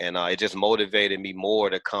 And it just motivated me more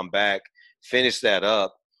to come back, finish that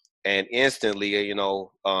up. And instantly,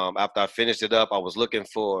 after I finished it up, I was looking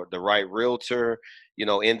for the right realtor,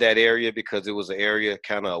 in that area, because it was an area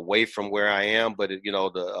kind of away from where I am. But,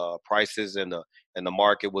 the prices and the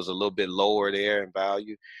market was a little bit lower there in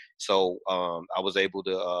value. So I was able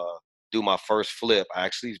to do my first flip. I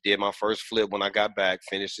actually did my first flip when I got back,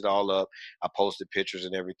 finished it all up. I posted pictures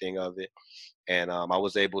and everything of it. And I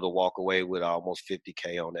was able to walk away with almost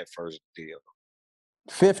 50K on that first deal.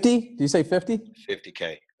 50? Do you say 50?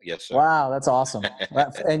 50K. Yes, sir. Wow, that's awesome.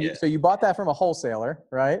 And Yeah. so you bought that from a wholesaler,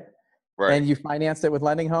 right? Right. And you financed it with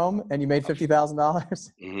Lending Home, and you made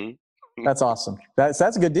 $50,000. Mm-hmm. That's awesome. That's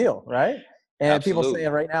a good deal, right? And Absolutely. people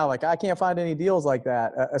saying right now, like, I can't find any deals like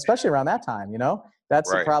that, especially around that time.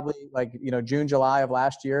 That's Right. probably like June, July of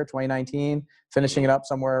last year, 2019, finishing it up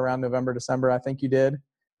somewhere around November, December. I think you did,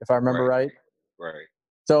 if I remember right. Right.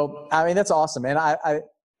 So I mean, that's awesome, and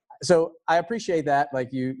So I appreciate that,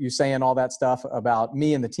 like you saying all that stuff about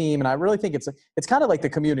me and the team, and I really think it's kind of like the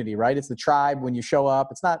community, right? It's the tribe when you show up.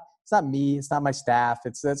 It's not me, it's not my staff.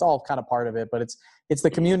 It's all kind of part of it, but it's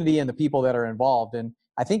the community and the people that are involved. And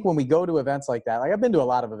I think when we go to events like that, like I've been to a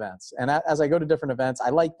lot of events, and as I go to different events, I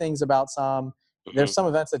like things about some. There's some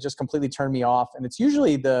events that just completely turn me off, and it's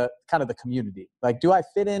usually the kind of the community. Like, do I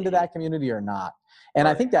fit into that community or not? And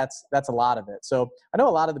I think that's a lot of it. So I know a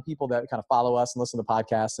lot of the people that kind of follow us and listen to the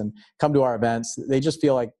podcast and come to our events, they just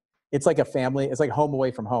feel like it's like a family. It's like home away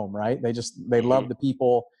from home, right? They love the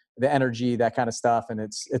people, the energy, that kind of stuff. And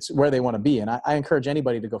it's where they want to be. And I encourage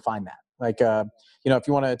anybody to go find that. Like, if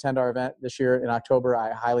you want to attend our event this year in October,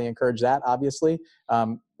 I highly encourage that, obviously.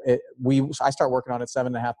 I start working on it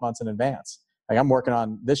 7.5 months in advance. Like, I'm working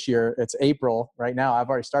on this year. It's April right now. I've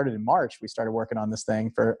already started in March. We started working on this thing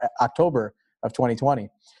for October of 2020.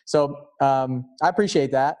 So I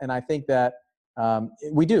appreciate that. And I think that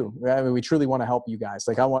we do. I mean, we truly want to help you guys.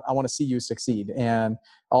 Like, I want to see you succeed, and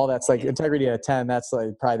all that's like integrity at 10. That's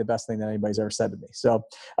like probably the best thing that anybody's ever said to me. So,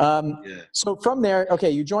 So from there,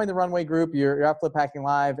 okay, you joined the Runway Group, you're at Flip Hacking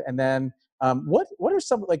Live. And then what are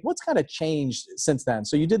some, like, what's kind of changed since then?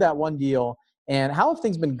 So you did that one deal, and how have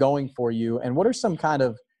things been going for you? And what are some kind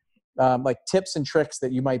of like tips and tricks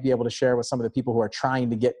that you might be able to share with some of the people who are trying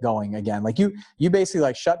to get going again? Like you basically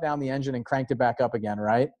like shut down the engine and cranked it back up again,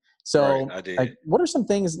 right? So I did. Like, what are some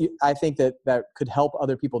things I think that could help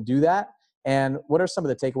other people do that? And what are some of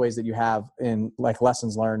the takeaways that you have in like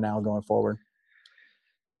lessons learned now going forward?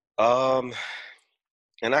 And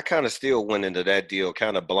I kind of still went into that deal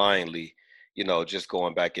kind of blindly, just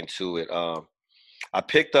going back into it. I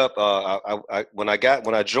picked up when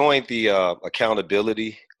I joined the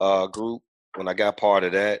accountability group. When I got part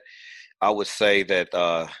of that, I would say that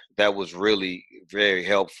that was really very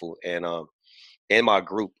helpful. And in my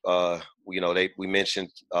group, we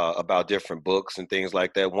mentioned about different books and things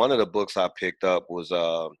like that. One of the books I picked up was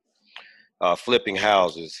Flipping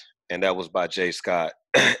Houses, and that was by Jay Scott.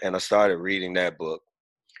 And I started reading that book,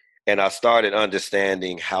 and I started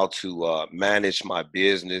understanding how to manage my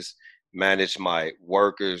business, manage my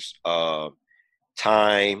workers'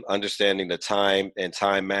 time, understanding the time and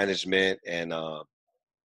time management. And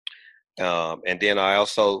then I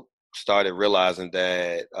also started realizing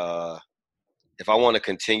that if I want to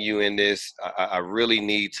continue in this, I really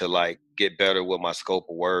need to like get better with my scope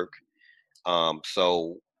of work.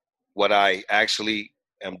 So what I actually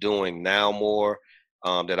am doing now more,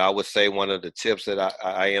 that I would say one of the tips that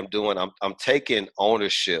I am doing, I'm taking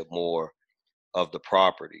ownership more of the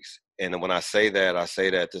properties. And when I say that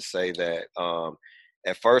to say that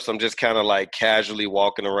at first I'm just kind of like casually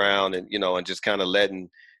walking around and, and just kind of letting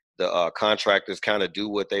the contractors kind of do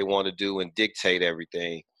what they want to do and dictate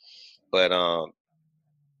everything. But I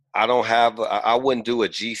wouldn't do a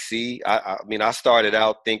GC. I mean, I started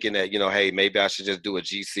out thinking that, hey, maybe I should just do a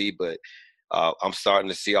GC, but I'm starting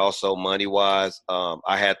to see also money wise.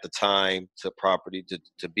 I had the time to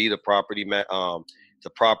be the property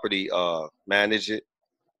manage it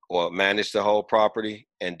or manage the whole property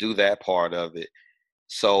and do that part of it.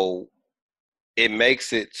 So it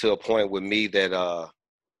makes it to a point with me that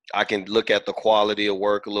I can look at the quality of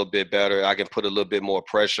work a little bit better. I can put a little bit more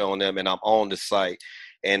pressure on them, and I'm on the site.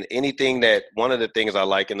 And one of the things I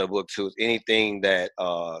like in the book too is anything that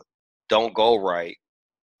don't go right,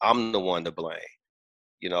 I'm the one to blame.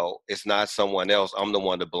 It's not someone else. I'm the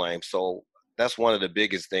one to blame. So that's one of the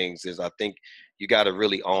biggest things is I think you got to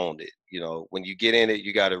really own it. When you get in it,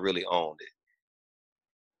 you got to really own it.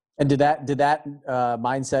 And did that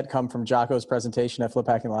mindset come from Jocko's presentation at Flip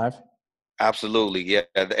Hacking Live? Absolutely, yeah,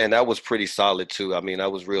 and that was pretty solid too. I mean, I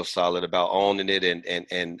was real solid about owning it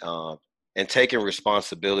and taking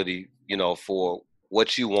responsibility, for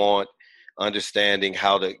what you want, understanding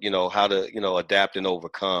how to adapt and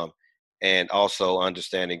overcome, and also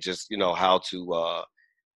understanding just how to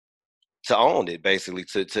own it. Basically,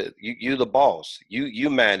 you're the boss. You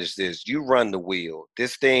manage this. You run the wheel.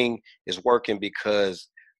 This thing is working because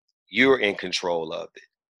you're in control of it.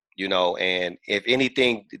 And if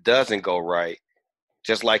anything doesn't go right,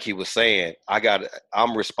 just like he was saying,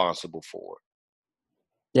 I'm responsible for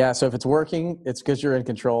it. Yeah. So if it's working, it's because you're in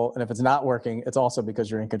control. And if it's not working, it's also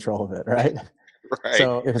because you're in control of it. Right. Right.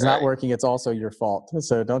 So if it's not working, it's also your fault.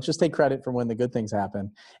 So don't just take credit for when the good things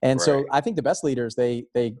happen. And Right. So I think the best leaders, they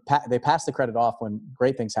pass the credit off when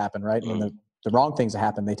great things happen, right? Mm-hmm. When the wrong things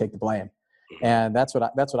happen, they take the blame. Mm-hmm. And that's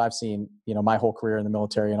what I've seen, my whole career in the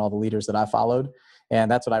military and all the leaders that I followed. And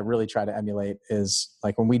that's what I really try to emulate is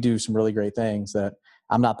like when we do some really great things that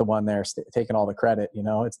I'm not the one there taking all the credit,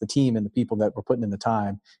 it's the team and the people that we're putting in the time.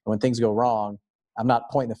 And when things go wrong, I'm not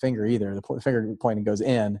pointing the finger either. The finger pointing goes in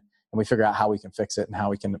and we figure out how we can fix it and how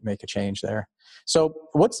we can make a change there. So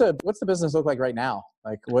what's the business look like right now?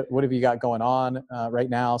 Like what have you got going on right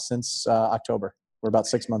now since October? We're about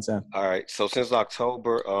 6 months in. All right. So since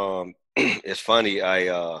October, it's funny.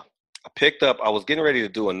 I was getting ready to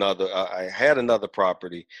do I had another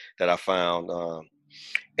property that I found,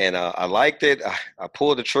 and I liked it. I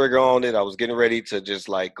pulled the trigger on it. I was getting ready to just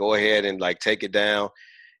like go ahead and like take it down.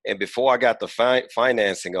 And before I got the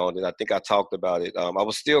financing on it, I think I talked about it. I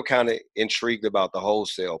was still kind of intrigued about the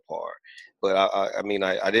wholesale part, but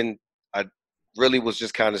I really was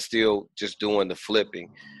just kind of still just doing the flipping.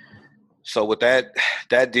 So with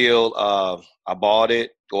that deal, I bought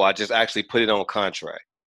it, or I just actually put it on contract.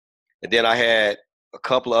 And then I had a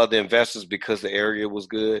couple of other investors because the area was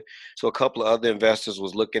good. So a couple of other investors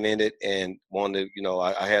was looking in it and wanted,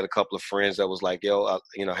 I had a couple of friends that was like, yo,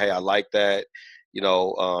 hey, I like that.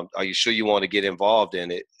 Are you sure you want to get involved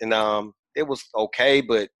in it? And it was okay,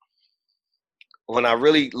 but when I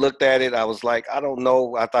really looked at it, I was like, I don't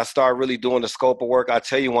know. After I started really doing the scope of work, I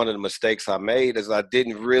tell you one of the mistakes I made is I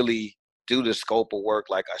didn't really do the scope of work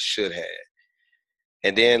like I should have.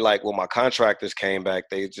 And then like when my contractors came back,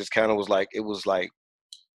 they just kind of was like, it was like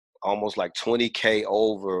almost like $20K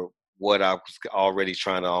over what I was already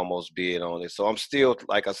trying to almost bid on it. So I'm still,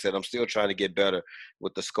 like I said, I'm still trying to get better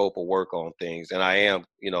with the scope of work on things. And I am,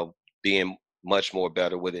 being much more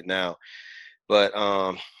better with it now. But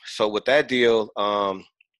so with that deal,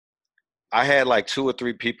 I had like 2 or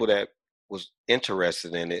 3 people that was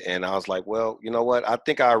interested in it. And I was like, well, you know what? I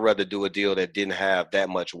think I'd rather do a deal that didn't have that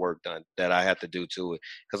much work done that I had to do to it.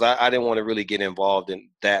 Because I didn't want to really get involved in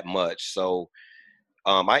that much. So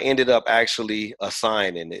I ended up actually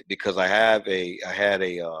assigning it because I had a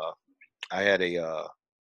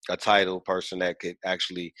title person that could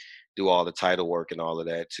actually do all the title work and all of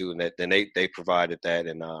that too. And then they provided that.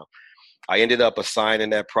 And I ended up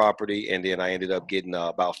assigning that property, and then I ended up getting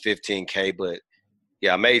about $15K. But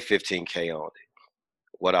yeah, I made $15K on it.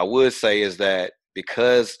 What I would say is that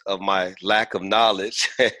because of my lack of knowledge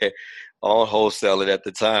on wholesaling at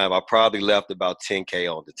the time, I probably left about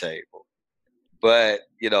 $10K on the table. But,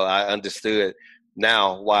 I understood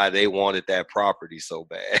now why they wanted that property so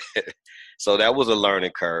bad. So that was a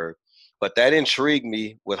learning curve. But that intrigued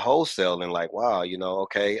me with wholesaling. Like, wow,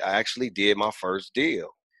 okay, I actually did my first deal,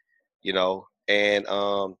 and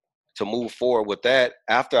to move forward with that,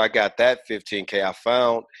 after I got that $15K, I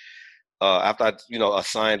found, after I,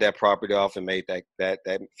 assigned that property off and made that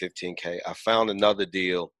 $15K, I found another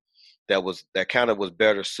deal that kind of was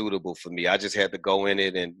better suitable for me. I just had to go in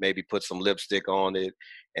it and maybe put some lipstick on it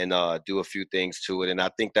and do a few things to it. And I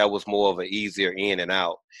think that was more of an easier in and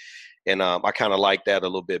out. And I kind of like that a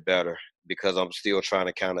little bit better because I'm still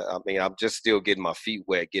trying to I'm just still getting my feet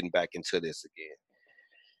wet, getting back into this again.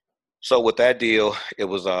 So with that deal, it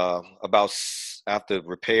was about after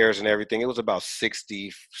repairs and everything, it was about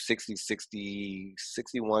 61,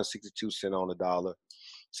 62 cents on the dollar,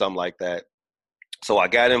 something like that. So I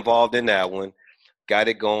got involved in that one, got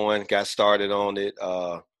it going, got started on it,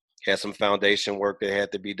 had some foundation work that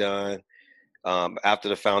had to be done. After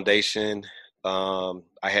the foundation, I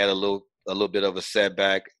had a little bit of a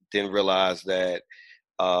setback. Didn't realize that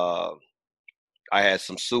I had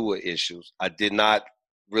some sewer issues. I did not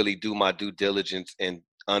really do my due diligence in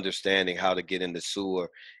understanding how to get in the sewer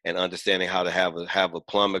and understanding how to have a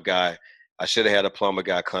plumber guy. I should have had a plumber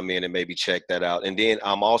guy come in and maybe check that out. And then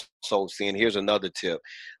I'm also seeing, here's another tip.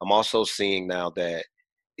 I'm also seeing now that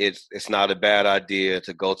it's not a bad idea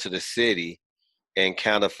to go to the city and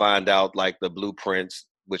kind of find out like the blueprints,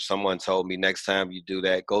 which someone told me next time you do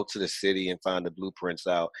that, go to the city and find the blueprints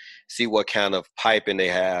out, see what kind of piping they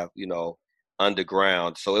have,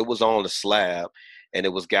 underground. So it was on the slab and it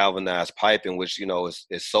was galvanized piping, which,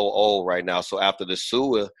 is so old right now. So after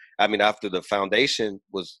the foundation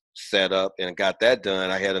was set up and got that done,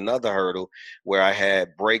 I had another hurdle where I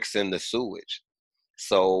had breaks in the sewage.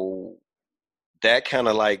 So that kind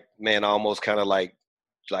of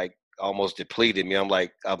almost depleted me. I'm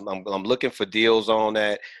like, I'm looking for deals on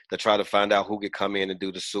that to try to find out who could come in and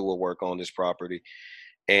do the sewer work on this property.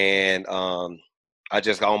 And I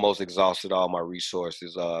just almost exhausted all my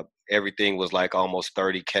resources. Everything was like almost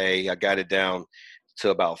 30K. I got it down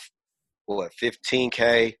to about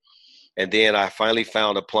 15K. And then I finally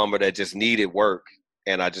found a plumber that just needed work.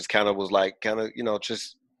 And I just kind of was like,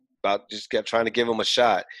 just kept trying to give him a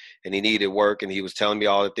shot, and he needed work, and he was telling me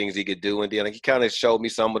all the things he could do. And then he kind of showed me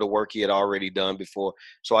some of the work he had already done before.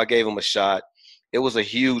 So I gave him a shot. It was a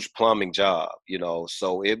huge plumbing job,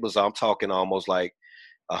 so I'm talking almost like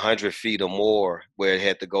 100 feet or more, where it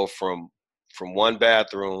had to go from one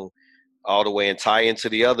bathroom all the way and tie into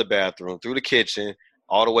the other bathroom through the kitchen,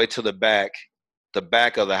 all the way to the back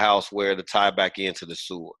of the house where to tie back into the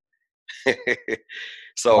sewer.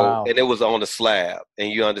 So, wow. And it was on the slab,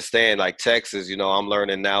 and you understand, like Texas, I'm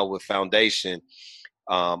learning now with foundation.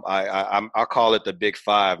 I call it the big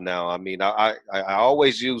five now. I mean, I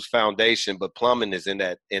always use foundation, but plumbing is in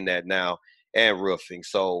that now, and roofing.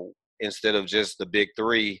 So instead of just the big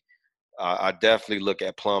three, I definitely look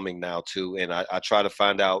at plumbing now too. And I try to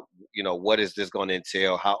find out, what is this going to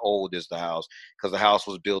entail? How old is the house? Because the house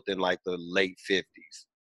was built in like the late 50s.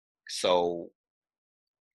 So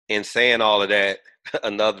in saying all of that,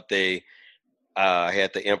 another thing, I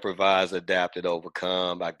had to improvise, adapt, and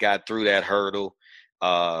overcome. I got through that hurdle.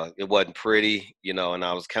 It wasn't pretty, and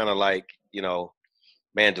I was kind of like,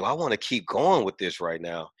 man, do I want to keep going with this right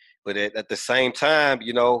now? But at the same time,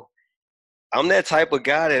 I'm that type of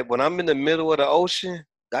guy that when I'm in the middle of the ocean,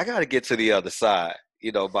 I got to get to the other side.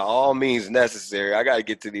 By all means necessary, I got to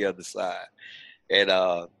get to the other side.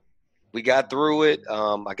 And we got through it.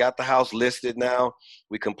 I got the house listed now.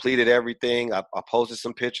 We completed everything. I posted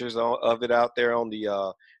some pictures of it out there on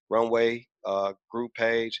the Runway group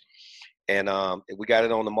page. And we got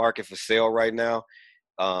it on the market for sale right now.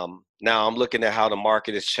 Now I'm looking at how the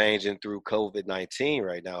market is changing through COVID-19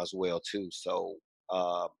 right now as well, too. So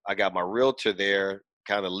I got my realtor there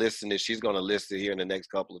kind of listing it. She's going to list it here in the next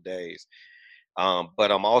couple of days.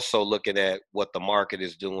 But I'm also looking at what the market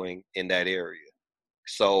is doing in that area.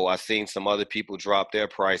 So I've seen some other people drop their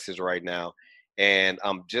prices right now. And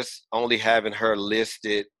I'm just only having her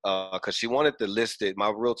listed because she wanted to list it. My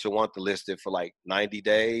realtor wanted to list it for like 90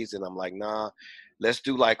 days. And I'm like, nah, let's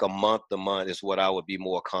do like a month is what I would be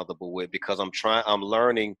more comfortable with, because I'm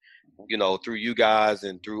learning, through you guys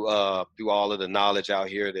and through all of the knowledge out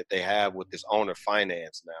here that they have with this owner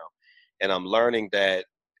finance now. And I'm learning that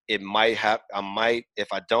if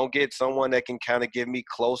I don't get someone that can kind of give me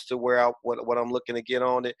close to what I'm looking to get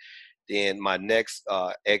on it, then my next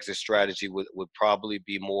exit strategy would probably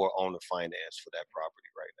be more owner finance for that property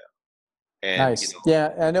right now. And, nice.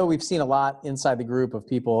 Yeah, I know we've seen a lot inside the group of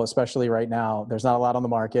people, especially right now. There's not a lot on the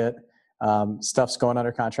market. Stuff's going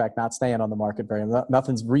under contract, not staying on the market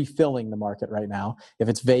nothing's refilling the market right now. If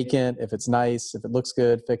it's vacant, if it's nice, if it looks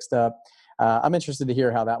good, fixed up. I'm interested to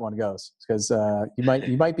hear how that one goes, because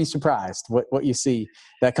you might be surprised what you see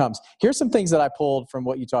that comes. Here's some things that I pulled from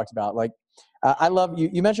what you talked about. Like, I love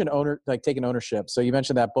you mentioned taking ownership. So you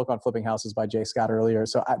mentioned that book on flipping houses by Jay Scott earlier.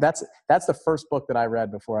 So that's the first book that I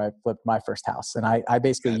read before I flipped my first house. And I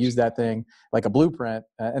basically used that thing like a blueprint.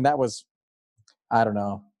 And that was, I don't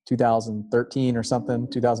know, 2013 or something,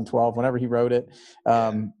 2012, whenever he wrote it.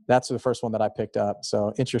 That's the first one that I picked up.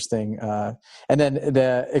 So interesting. And then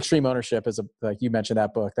the Extreme Ownership is like you mentioned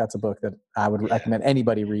that book. That's a book that I would recommend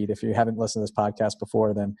anybody read. If you haven't listened to this podcast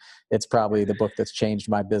before, then it's probably the book that's changed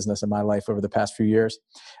my business and my life over the past few years.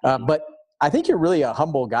 But I think you're really a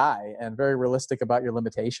humble guy and very realistic about your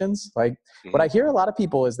limitations. Like what I hear a lot of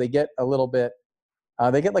people is they get a little bit,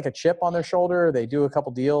 they get like a chip on their shoulder. They do a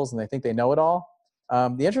couple deals and they think they know it all.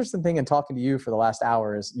 The interesting thing in talking to you for the last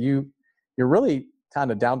hour is you're really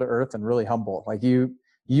kind of down to earth and really humble. Like you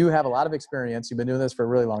have a lot of experience. You've been doing this for a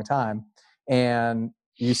really long time, and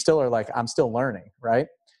you still are like, I'm still learning, right?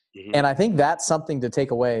 Mm-hmm. And I think that's something to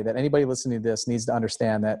take away, that anybody listening to this needs to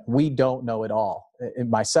understand, that we don't know it all.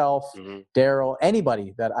 Myself, Daryl,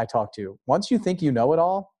 anybody that I talk to, once you think you know it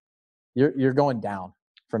all, you're going down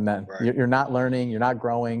from then. Right. You're not learning, you're not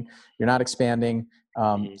growing, you're not expanding.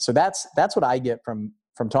 So that's what I get from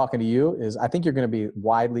talking to you, is I think you're going to be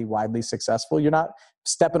widely successful. You're not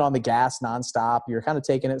stepping on the gas nonstop. You're kind of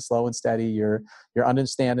taking it slow and steady. You're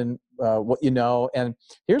understanding what you know. And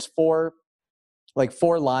here's four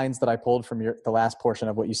lines that I pulled from the last portion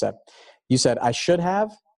of what you said. You said, I should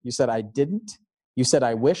have. You said, I didn't. You said,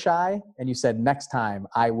 I wish I. And you said, next time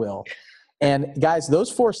I will. And guys,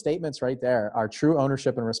 those 4 statements right there are true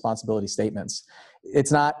ownership and responsibility statements.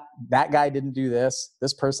 It's not that guy didn't do this,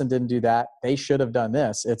 this person didn't do that, they should have done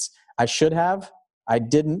this. It's I should have, I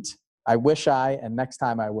didn't, I wish I, and next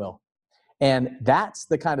time I will. And that's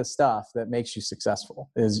the kind of stuff that makes you successful,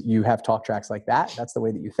 is you have talk tracks like that. That's the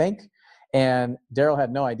way that you think. And Daryl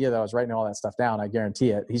had no idea that I was writing all that stuff down. I guarantee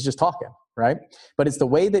it. He's just talking, right? But it's the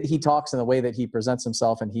way that he talks and the way that he presents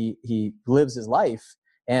himself and he lives his life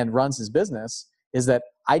and runs his business, is that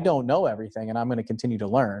I don't know everything and I'm going to continue to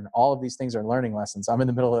learn. All of these things are learning lessons. I'm in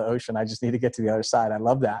the middle of the ocean. I just need to get to the other side. I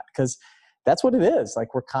love that, because that's what it is.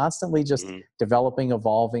 Like, we're constantly just developing,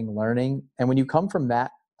 evolving, learning. And when you come from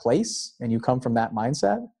that place and you come from that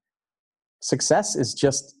mindset, success is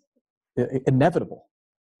just inevitable.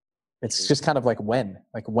 It's just kind of like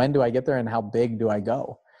when do I get there and how big do I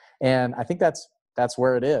go? And I think that's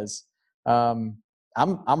where it is. I'm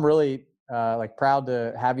really proud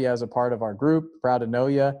to have you as a part of our group, proud to know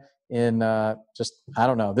you in I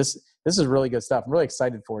don't know, this is really good stuff. I'm really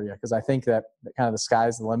excited for you, because I think that kind of the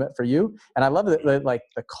sky's the limit for you. And I love that, like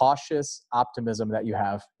the cautious optimism that you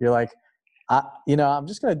have. You're like, I'm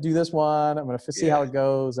just going to do this one. I'm going to see how it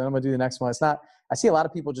goes, and I'm going to do the next one. It's not, I see a lot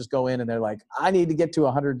of people just go in and they're like, I need to get to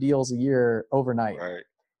 100 deals a year overnight. Right.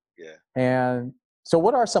 Yeah. And so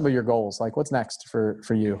what are some of your goals? Like, what's next for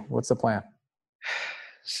you? What's the plan?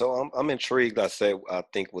 So I'm intrigued. I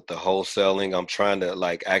think with the wholesaling, I'm trying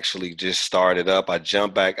to actually just start it up. I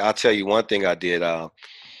jumped back. I'll tell you one thing I did. I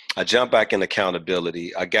jumped back in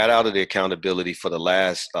accountability. I got out of the accountability for the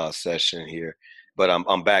last session here, but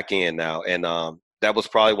I'm back in now. And that was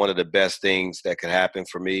probably one of the best things that could happen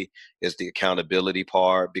for me, is the accountability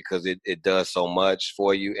part, because it does so much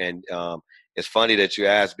for you. And it's funny that you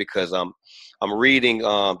asked, because I'm reading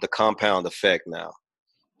The Compound Effect now,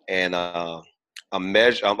 and I'm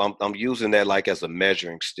using that as a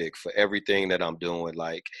measuring stick for everything that I'm doing.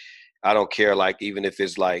 I don't care, even if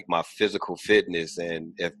it's my physical fitness,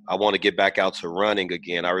 and if I want to get back out to running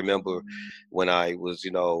again. I remember when I was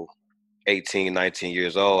 18, 19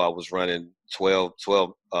 years old, I was running 12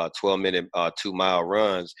 minute 2-mile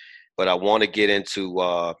runs. But I want to get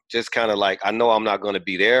into just kind of I know I'm not going to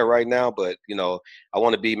be there right now, but I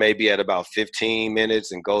want to be maybe at about 15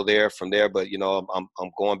 minutes and go there from there. But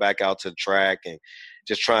I'm going back out to the track and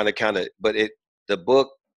just trying to kind of. But the book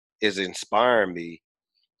is inspiring me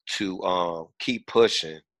to keep push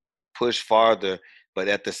farther. But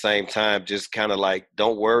at the same time, just kind of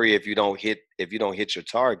don't worry if you don't hit your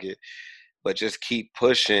target, but just keep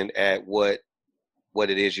pushing at what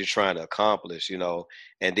it is you're trying to accomplish,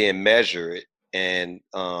 and then measure it. And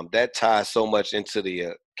that ties so much into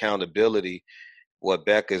the accountability. What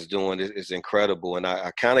Becca's doing is incredible. And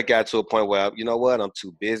I kind of got to a point where, I'm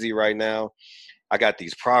too busy right now. I got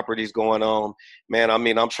these properties going on, man. I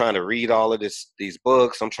mean, I'm trying to read all of these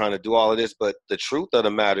books. I'm trying to do all of this, but the truth of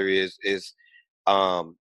the matter is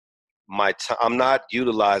I'm not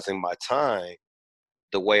utilizing my time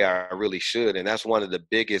the way I really should. And that's one of the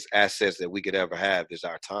biggest assets that we could ever have, is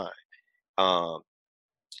our time,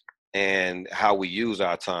 and how we use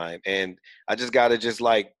our time. And I just got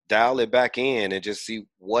to dial it back in and just see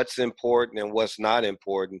what's important and what's not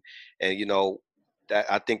important. And, that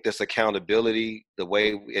I think this accountability, the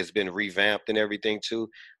way it's been revamped and everything too,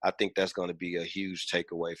 I think that's going to be a huge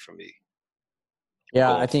takeaway for me.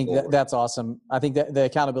 Yeah, I think that's awesome. I think that the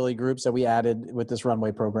accountability groups that we added with this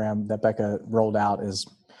runway program that Becca rolled out,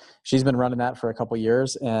 she's been running that for a couple of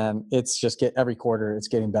years, and it's just every quarter it's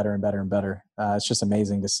getting better and better and better. It's just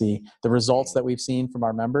amazing to see the results that we've seen from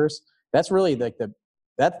our members. That's really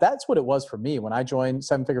that's what it was for me when I joined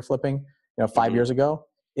Seven Figure Flipping, 5 years ago.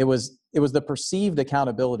 it was the perceived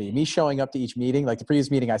accountability, me showing up to each meeting. Like the previous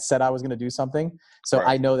meeting, I said I was going to do something. So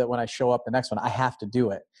Right. I know that when I show up the next one, I have to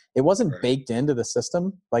do it. It wasn't Right. baked into the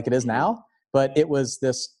system like it is Mm-hmm. now, but it was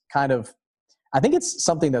this kind of, I think it's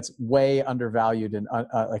something that's way undervalued, and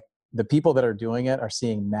like the people that are doing it are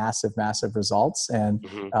seeing massive, massive results. And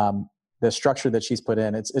Mm-hmm. the structure that she's put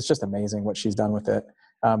in, it's just amazing what she's done with it.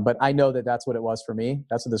 But I know that that's what it was for me.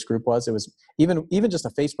 That's what this group was. It was even just a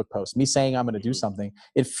Facebook post, me saying I'm going to do something.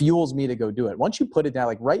 It fuels me to go do it. Once you put it down,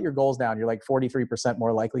 like write your goals down, you're like 43%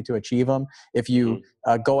 more likely to achieve them. If you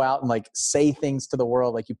go out and like say things to the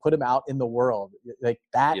world, like you put them out in the world, like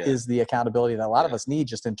that Yeah. is the accountability that a lot of us need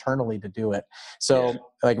just internally to do it. So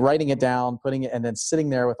like writing it down, putting it, and then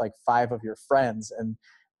sitting there with like 5 of your friends and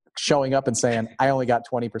showing up and saying, I only got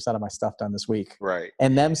 20% of my stuff done this week. Right.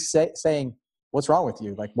 And them saying, what's wrong with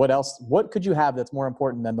you? Like, what else, what could you have that's more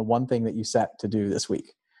important than the one thing that you set to do this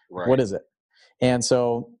week? Right. What is it? And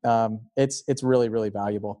so it's really, really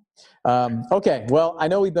valuable. Okay. Well, I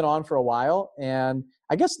know we've been on for a while, and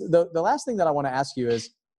I guess the last thing that I want to ask you is,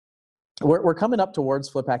 we're coming up towards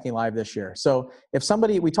Flip Hacking Live this year. So if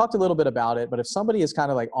somebody, we talked a little bit about it, but if somebody is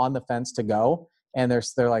kind of like on the fence to go, and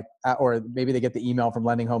they're like, or maybe they get the email from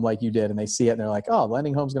Lending Home like you did, and they see it and they're like, oh,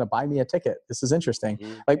 Lending Home's going to buy me a ticket. This is interesting.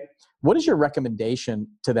 Like, what is your recommendation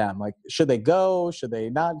to them? Like, should they go? Should they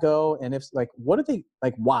not go? And if like, what do they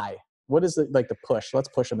like? Why? What is it like the push? Let's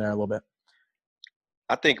push them there a little bit.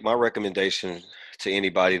 I think my recommendation to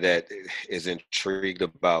anybody that is intrigued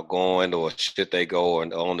about going, or should they go,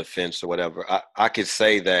 or on the fence or whatever, I could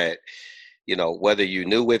say that, you know, whether you're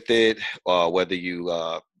new with it or whether you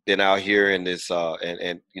been out here in this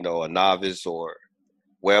and you know, a novice, or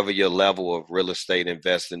wherever your level of real estate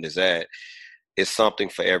investing is at, it's something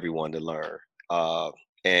for everyone to learn.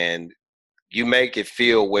 And you make it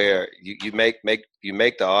feel where you make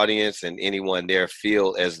the audience and anyone there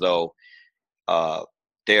feel as though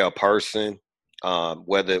they're a person,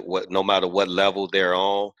 no matter what level they're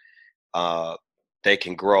on, they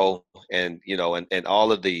can grow, and you know, and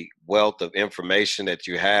all of the wealth of information that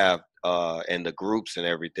you have, and the groups and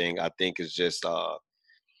everything, I think is just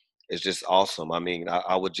awesome. I mean,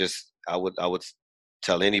 I would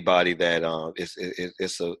tell anybody that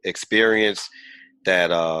it's an experience that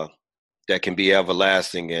that can be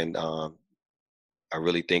everlasting, and I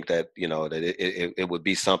really think that, you know, that it would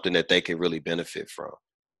be something that they could really benefit from.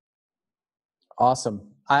 Awesome.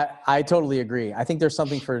 I totally agree. I think there's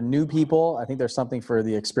something for new people. I think there's something for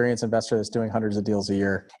the experienced investor that's doing hundreds of deals a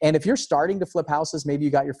year. And if you're starting to flip houses, maybe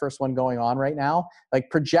you got your first one going on right now, like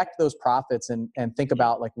project those profits and think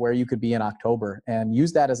about like where you could be in October, and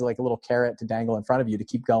use that as like a little carrot to dangle in front of you to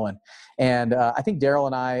keep going. And I think Daryl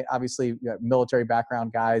and I, obviously military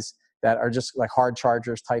background guys that are just like hard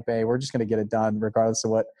chargers, type A, we're just going to get it done regardless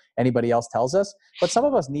of what anybody else tells us. But some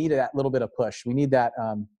of us need that little bit of push. We need that,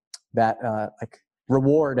 like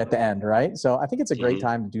reward at the end, right? So I think it's a great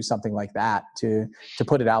time to do something like that, to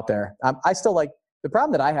put it out there. I still like, the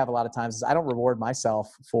problem that I have a lot of times is I don't reward myself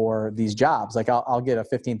for these jobs. Like I'll get a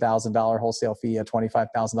 $15,000 wholesale fee, a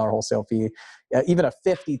 $25,000 wholesale fee, even a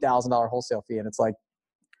 $50,000 wholesale fee. And it's like,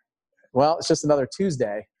 well, it's just another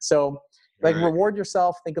Tuesday. So like reward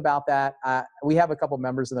yourself. Think about that. We have a couple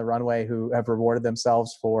members in the runway who have rewarded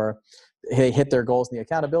themselves for, they hit their goals in the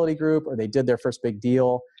accountability group, or they did their first big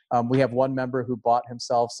deal. We have one member who bought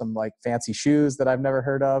himself some like fancy shoes that I've never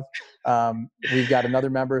heard of. We've got another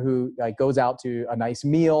member who like goes out to a nice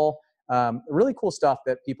meal. Really cool stuff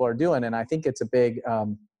that people are doing. And I think it's a big,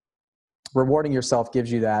 rewarding yourself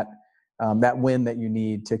gives you that, that win that you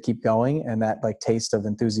need to keep going, and that like taste of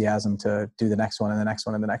enthusiasm to do the next one and the next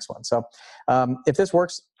one and the next one. So if this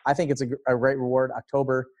works, I think it's a great reward.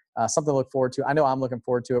 October, something to look forward to. I know I'm looking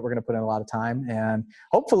forward to it. We're going to put in a lot of time, and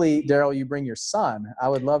hopefully, Daryl, you bring your son. I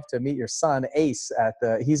would love to meet your son, Ace,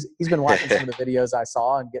 he's been watching some of the videos I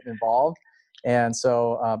saw and getting involved. And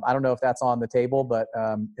so I don't know if that's on the table, but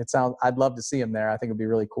I'd love to see him there. I think it'd be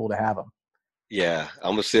really cool to have him. Yeah,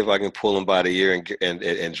 I'm gonna see if I can pull him by the ear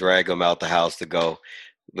and drag him out the house to go.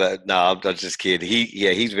 But no, I'm just kidding.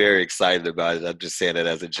 He's very excited about it. I'm just saying it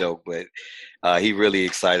as a joke, but he really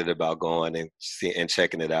excited about going and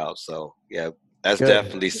checking it out. So yeah, that's Good.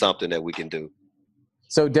 Definitely something that we can do.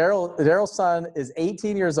 So Daryl's son is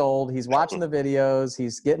 18 years old. He's watching the videos.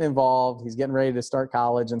 He's getting involved. He's getting ready to start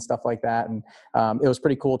college and stuff like that. And it was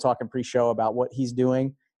pretty cool talking pre-show about what he's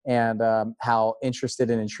doing and how interested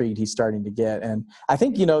and intrigued he's starting to get. And I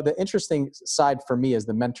think, the interesting side for me is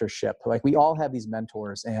the mentorship. Like we all have these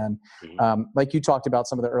mentors, and like you talked about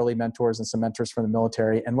some of the early mentors and some mentors from the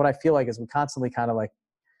military. And what I feel like is we constantly kind of like,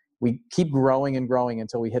 we keep growing and growing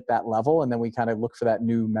until we hit that level. And then we kind of look for that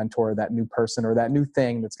new mentor, that new person, or that new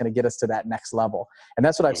thing that's going to get us to that next level. And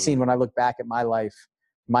that's what I've seen when I look back at my life.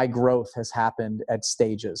 My growth has happened at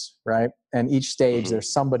stages, right? And each stage,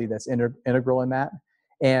 there's somebody that's integral in that.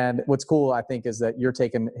 And what's cool, I think, is that you're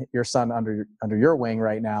taking your son under your wing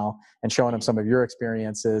right now and showing him some of your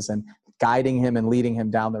experiences and guiding him and leading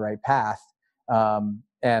him down the right path.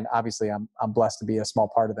 And obviously, I'm blessed to be a small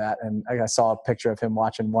part of that. And I saw a picture of him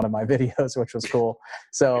watching one of my videos, which was cool.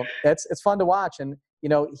 So it's fun to watch. And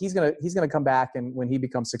he's gonna come back, and when he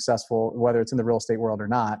becomes successful, whether it's in the real estate world or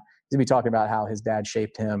not, he's gonna be talking about how his dad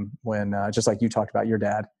shaped him when, just like you talked about your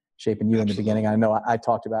dad shaping you in the beginning. I know I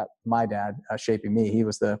talked about my dad shaping me. He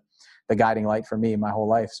was the guiding light for me my whole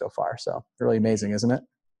life so far. So really amazing, isn't it?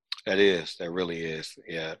 That really is.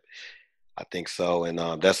 Yeah, I think so. And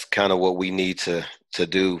that's kind of what we need to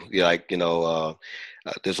do.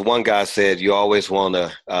 There's one guy said, you always want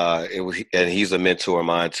to, and he's a mentor of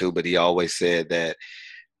mine too, but he always said that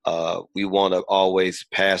we want to always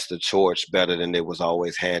pass the torch better than it was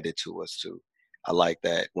always handed to us too. I like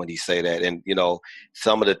that when he say that. And,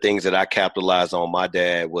 some of the things that I capitalized on my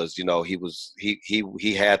dad was, he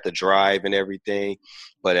had the drive and everything,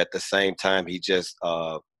 but at the same time, he just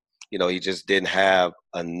didn't have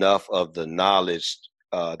enough of the knowledge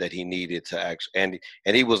that he needed to actually,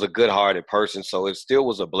 and he was a good-hearted person. So it still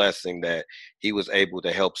was a blessing that he was able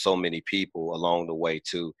to help so many people along the way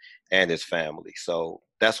too, and his family. So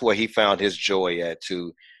that's where he found his joy at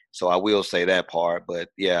too. So I will say that part, but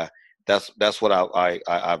yeah, that's what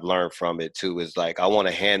I've learned from it too, is like, I want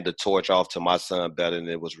to hand the torch off to my son better than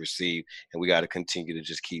it was received. And we got to continue to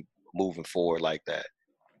just keep moving forward like that.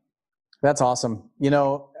 That's awesome.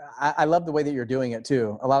 I love the way that you're doing it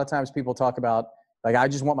too. A lot of times people talk about, like, I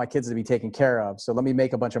just want my kids to be taken care of, so let me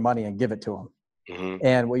make a bunch of money and give it to them. Mm-hmm.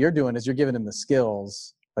 And what you're doing is you're giving them the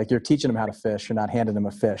skills. Like, you're teaching them how to fish. You're not handing them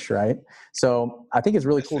a fish, right? So I think it's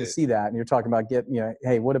really cool to see that. And you're talking about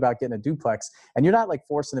hey, what about getting a duplex? And you're not like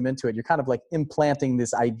forcing them into it. You're kind of like implanting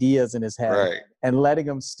these ideas in his head and letting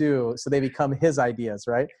them stew so they become his ideas,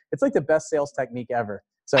 right? It's like the best sales technique ever.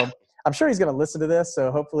 So I'm sure he's going to listen to this. So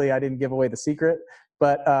hopefully I didn't give away the secret.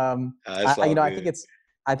 But I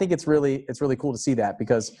think it's really cool to see that,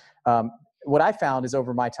 because what I found is,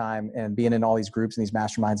 over my time and being in all these groups and these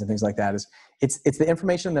masterminds and things like that, is it's the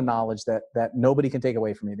information and the knowledge that nobody can take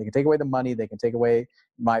away from me. They can take away the money, they can take away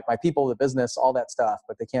my people, the business, all that stuff,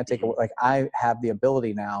 but they can't take away, like, I have the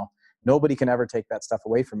ability now. Nobody can ever take that stuff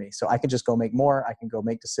away from me. So I can just go make more. I can go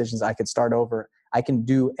make decisions. I can start over. I can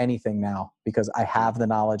do anything now because I have the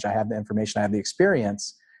knowledge, I have the information, I have the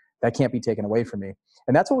experience that can't be taken away from me.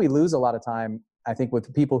 And that's what we lose a lot of time, I think,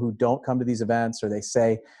 with people who don't come to these events, or they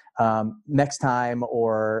say next time,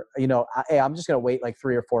 or, hey, I'm just going to wait like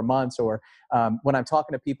 3 or 4 months. Or when I'm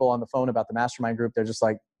talking to people on the phone about the mastermind group, they're just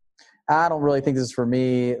like, I don't really think this is for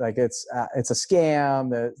me. Like, it's a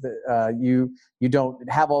scam. You don't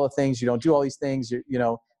have all the things. You don't do all these things.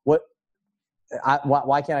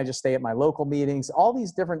 Why can't I just stay at my local meetings? All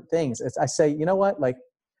these different things. I say, you know what? Like,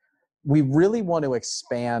 we really want to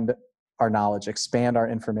expand our knowledge, expand our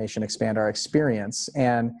information, expand our experience.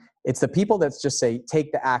 And it's the people that just say,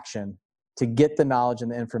 take the action to get the knowledge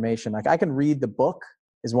and the information. Like, I can read the book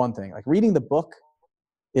is one thing. Like, reading the book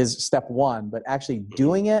is step one, but actually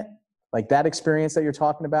doing it, like that experience that you're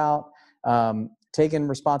talking about, taking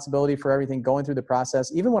responsibility for everything, going through the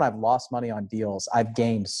process. Even when I've lost money on deals, I've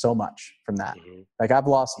gained so much from that. Mm-hmm. Like, I've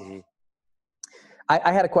lost. Mm-hmm.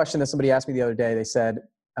 I had a question that somebody asked me the other day. They said,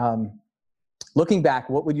 looking back,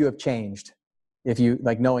 what would you have changed if you,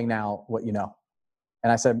 like, knowing now what you know?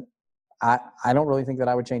 And I said, I don't really think that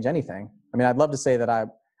I would change anything. I mean, I'd love to say that I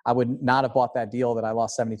would not have bought that deal that I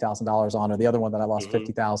lost $70,000 on, or the other one that I lost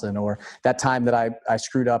 $50,000, or that time that I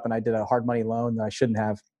screwed up and I did a hard money loan that I shouldn't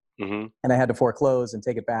have. Mm-hmm. And I had to foreclose and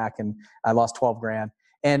take it back, and I lost 12 grand.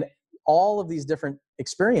 And all of these different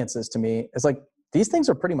experiences, to me, it's like, these things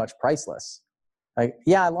are pretty much priceless. Like,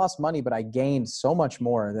 yeah, I lost money, but I gained so much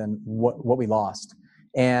more than what we lost.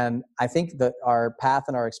 And I think that our path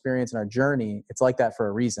and our experience and our journey, it's like that for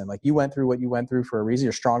a reason. Like, you went through what you went through for a reason.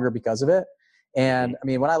 You're stronger because of it. And I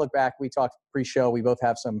mean, when I look back, we talked pre-show, we both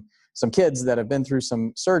have some kids that have been through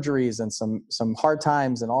some surgeries and some hard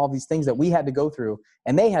times and all these things that we had to go through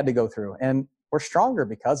and they had to go through. And we're stronger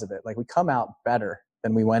because of it. Like, we come out better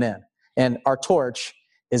than we went in. And our torch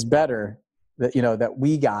is better that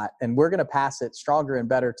we got, and we're going to pass it stronger and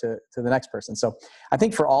better to the next person. So I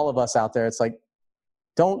think for all of us out there, it's like,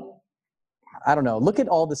 look at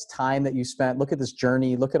all this time that you spent, look at this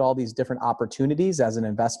journey, look at all these different opportunities as an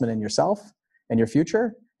investment in yourself and your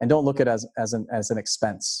future, and don't look at it as an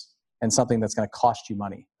expense. and something that's going to cost you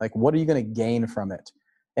money? Like, what are you going to gain from it?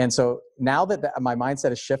 And so now that my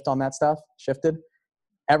mindset is shifted,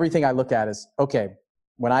 everything I look at is, okay,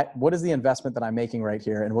 what is the investment that I'm making right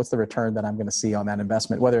here? And what's the return that I'm going to see on that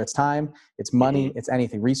investment? Whether it's time, it's money, it's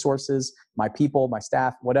anything, resources, my people, my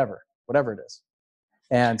staff, whatever it is.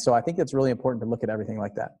 And so I think it's really important to look at everything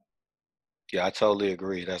like that. Yeah, I totally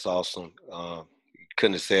agree. That's awesome.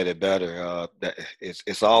 Couldn't have said it better. That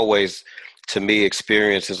it's always, to me,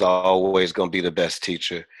 experience is always going to be the best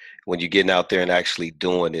teacher when you're getting out there and actually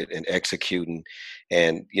doing it and executing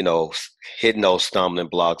and, hitting those stumbling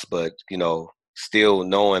blocks, but, still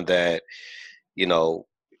knowing that,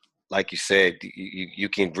 like you said, you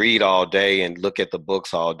can read all day and look at the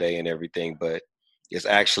books all day and everything, but it's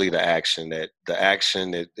actually the action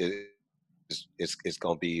is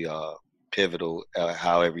going to be pivotal,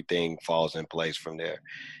 how everything falls in place from there,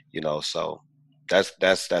 so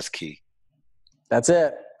that's key. That's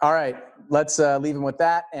it. All right, let's leave them with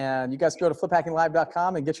that. And you guys go to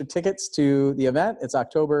fliphackinglive.com and get your tickets to the event. It's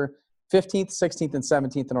October 15th, 16th, and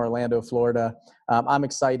 17th in Orlando, Florida. I'm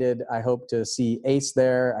excited. I hope to see Ace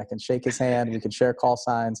there. I can shake his hand. We can share call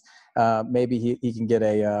signs. Maybe he can get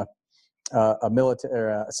a military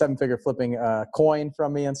or a seven-figure flipping coin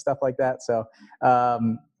from me and stuff like that. So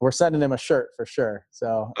we're sending him a shirt for sure.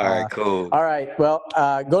 So all right, cool. All right, well,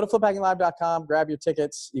 go to fliphackinglive.com, grab your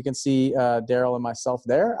tickets. You can see Daryl and myself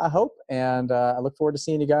there, I hope, and I look forward to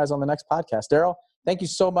seeing you guys on the next podcast. Daryl, thank you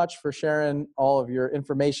so much for sharing all of your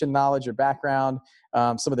information, knowledge, your background,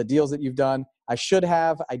 some of the deals that you've done. I should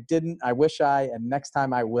have, I didn't, I wish and next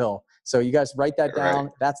time I will. So you guys write that down.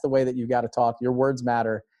 Right. That's the way that you got to talk. Your words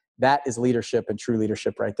matter. That is leadership and true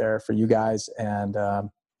leadership right there for you guys. And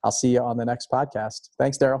I'll see you on the next podcast.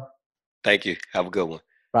 Thanks, Daryl. Thank you. Have a good one.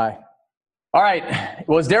 Bye. All right.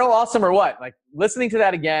 Was Daryl awesome or what? Like, listening to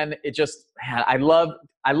that again, it just, I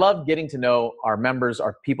love getting to know our members,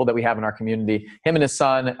 our people that we have in our community. Him and his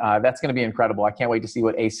son, that's going to be incredible. I can't wait to see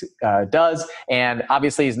what Ace does. And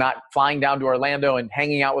obviously he's not flying down to Orlando and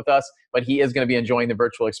hanging out with us, but he is going to be enjoying the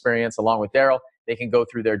virtual experience along with Daryl. They can go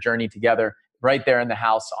through their journey together right there in the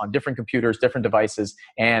house on different computers, different devices,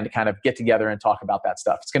 and kind of get together and talk about that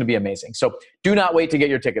stuff. It's going to be amazing. So do not wait to get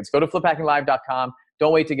your tickets. Go to fliphackinglive.com.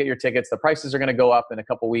 Don't wait to get your tickets. The prices are going to go up in a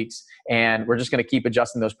couple weeks, and we're just going to keep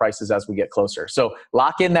adjusting those prices as we get closer. So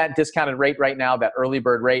lock in that discounted rate right now, that early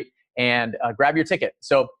bird rate, and grab your ticket.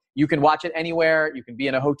 So you can watch it anywhere. You can be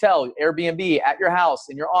in a hotel, Airbnb, at your house,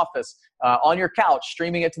 in your office, on your couch,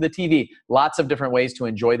 streaming it to the TV. Lots of different ways to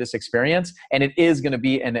enjoy this experience. And it is going to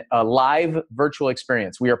be a live virtual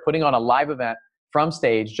experience. We are putting on a live event from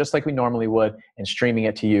stage, just like we normally would, and streaming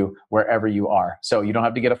it to you wherever you are. So you don't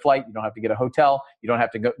have to get a flight. You don't have to get a hotel. You don't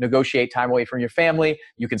have to negotiate time away from your family.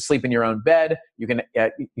 You can sleep in your own bed. You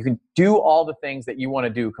can do all the things that you want to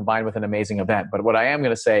do combined with an amazing event. But what I am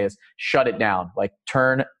going to say is shut it down. Like,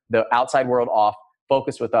 turn the outside world off.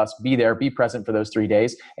 Focus with us, be there, be present for those 3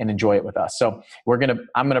 days, and enjoy it with us. So I'm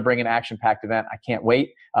gonna bring an action-packed event. I can't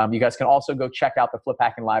wait. You guys can also go check out the Flip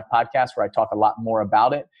Hacking Live podcast, where I talk a lot more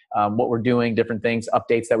about it, what we're doing, different things,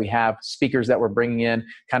 updates that we have, speakers that we're bringing in,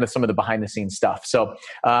 kind of some of the behind-the-scenes stuff. So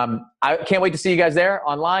I can't wait to see you guys there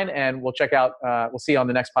online, and we'll see you on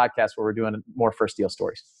the next podcast where we're doing more first deal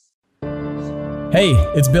stories. Hey,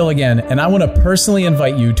 it's Bill again, and I want to personally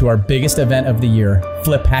invite you to our biggest event of the year,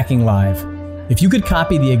 Flip Hacking Live. If you could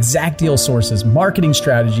copy the exact deal sources, marketing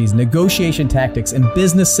strategies, negotiation tactics, and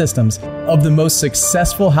business systems of the most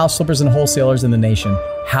successful house flippers and wholesalers in the nation,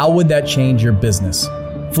 how would that change your business?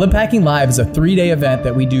 Flip Hacking Live is a 3-day event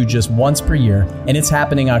that we do just once per year, and it's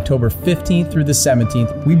happening October 15th through the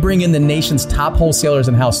 17th. We bring in the nation's top wholesalers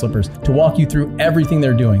and house flippers to walk you through everything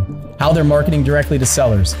they're doing. How they're marketing directly to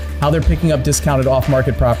sellers, how they're picking up discounted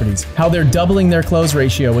off-market properties, how they're doubling their close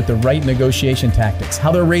ratio with the right negotiation tactics,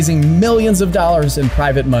 how they're raising millions of dollars in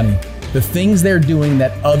private money, the things they're doing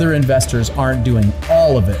that other investors aren't doing,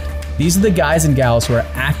 all of it. These are the guys and gals who are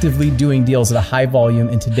actively doing deals at a high volume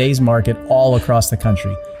in today's market all across the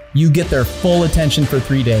country. You get their full attention for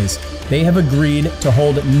 3 days. They have agreed to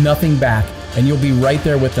hold nothing back, and you'll be right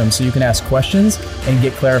there with them so you can ask questions and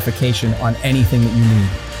get clarification on anything that you need.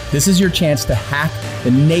 This is your chance to hack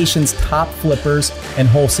the nation's top flippers and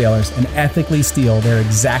wholesalers and ethically steal their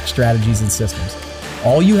exact strategies and systems.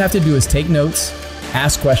 All you have to do is take notes,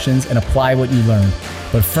 ask questions, and apply what you learned.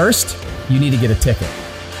 But first, you need to get a ticket.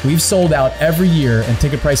 We've sold out every year, and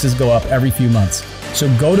ticket prices go up every few months.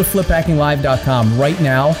 So go to fliphackinglive.com right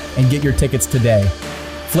now and get your tickets today.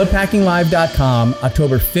 fliphackinglive.com,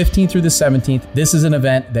 October 15th through the 17th. This is an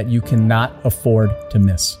event that you cannot afford to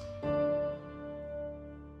miss.